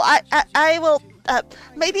 I will,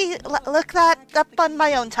 maybe look that up on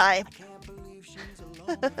my own time.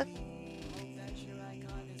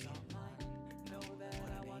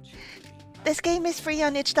 This game is free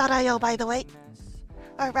on itch.io, by the way.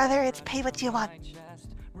 Or rather, it's pay what you want.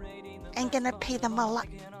 I'm gonna pay them a lot.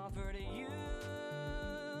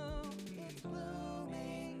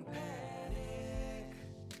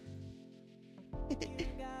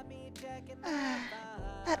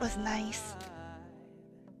 That was nice.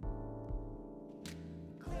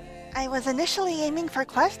 I was initially aiming for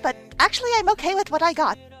Quest, but actually I'm okay with what I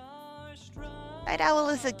got. Night Owl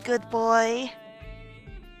is a good boy.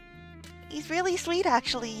 He's really sweet,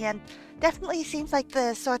 actually, and definitely seems like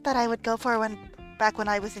the sort that I would go for back when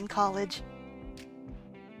I was in college.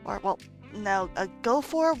 Or, well, no, a go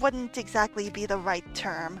for wouldn't exactly be the right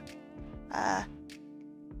term.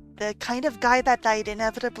 The kind of guy that I'd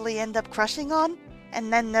inevitably end up crushing on,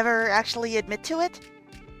 and then never actually admit to it?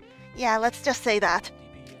 Yeah, let's just say that.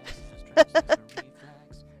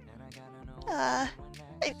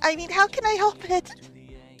 I mean, how can I help it?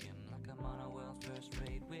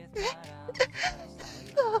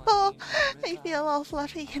 Oh, I feel all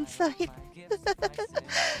fluffy inside.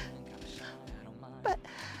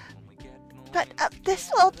 but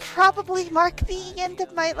this will probably mark the end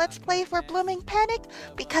of my Let's Play for Blooming Panic,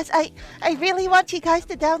 because I really want you guys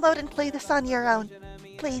to download and play this on your own.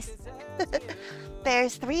 Please.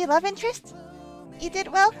 There's 3 love interests. You did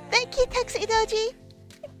well. Thank you, Tuxedoji.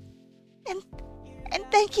 And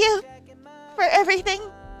thank you for everything,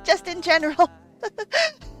 just in general.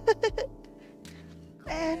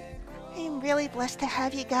 And I'm really blessed to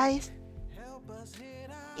have you guys.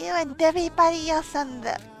 You and everybody else on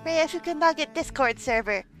the Rhea Fukunaga Discord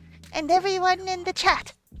server. And everyone in the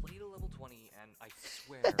chat. Play to level 20 and I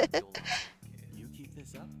swear you'll like it. You keep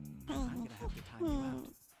this up, I'm gonna have to time you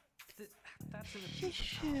out. That's an You abuse of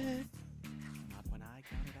power. should. Not when I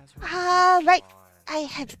count it as her. Ah, right. I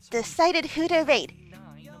have decided who to raid.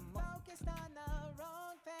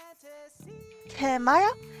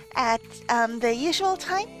 Tomorrow, at the usual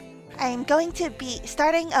time, I'm going to be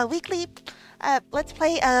starting a weekly Let's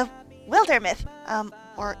Play of Wildermyth.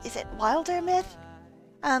 Or is it Wildermyth?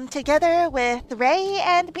 Together with Ray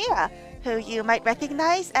and Mira, who you might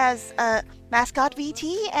recognize as Mascot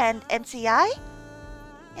VT and MCI.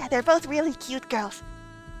 Yeah, they're both really cute girls.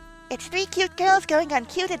 It's 3 cute girls going on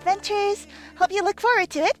cute adventures. Hope you look forward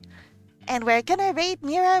to it. And we're gonna raid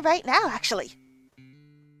Mira right now, actually.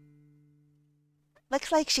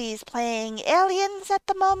 Looks like she's playing Aliens at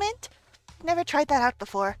the moment. Never tried that out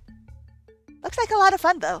before. Looks like a lot of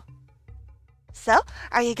fun, though. So,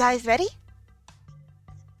 are you guys ready?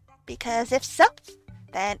 Because if so,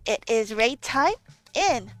 then it is raid time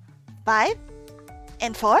in 5,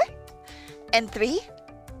 and 4, and 3,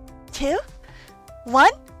 2, 1,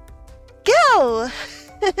 go!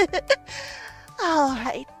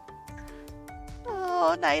 Alright.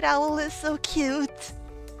 Oh, Night Owl is so cute.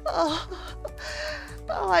 Oh,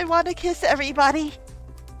 I want to kiss everybody.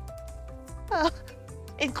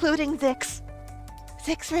 Including Zix.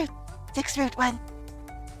 Zix Root 1.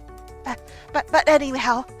 But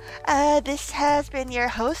anyhow, this has been your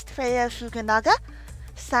host, Freya Fukunaga,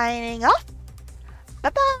 signing off.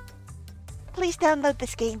 Bye-bye. Please download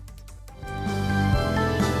this game.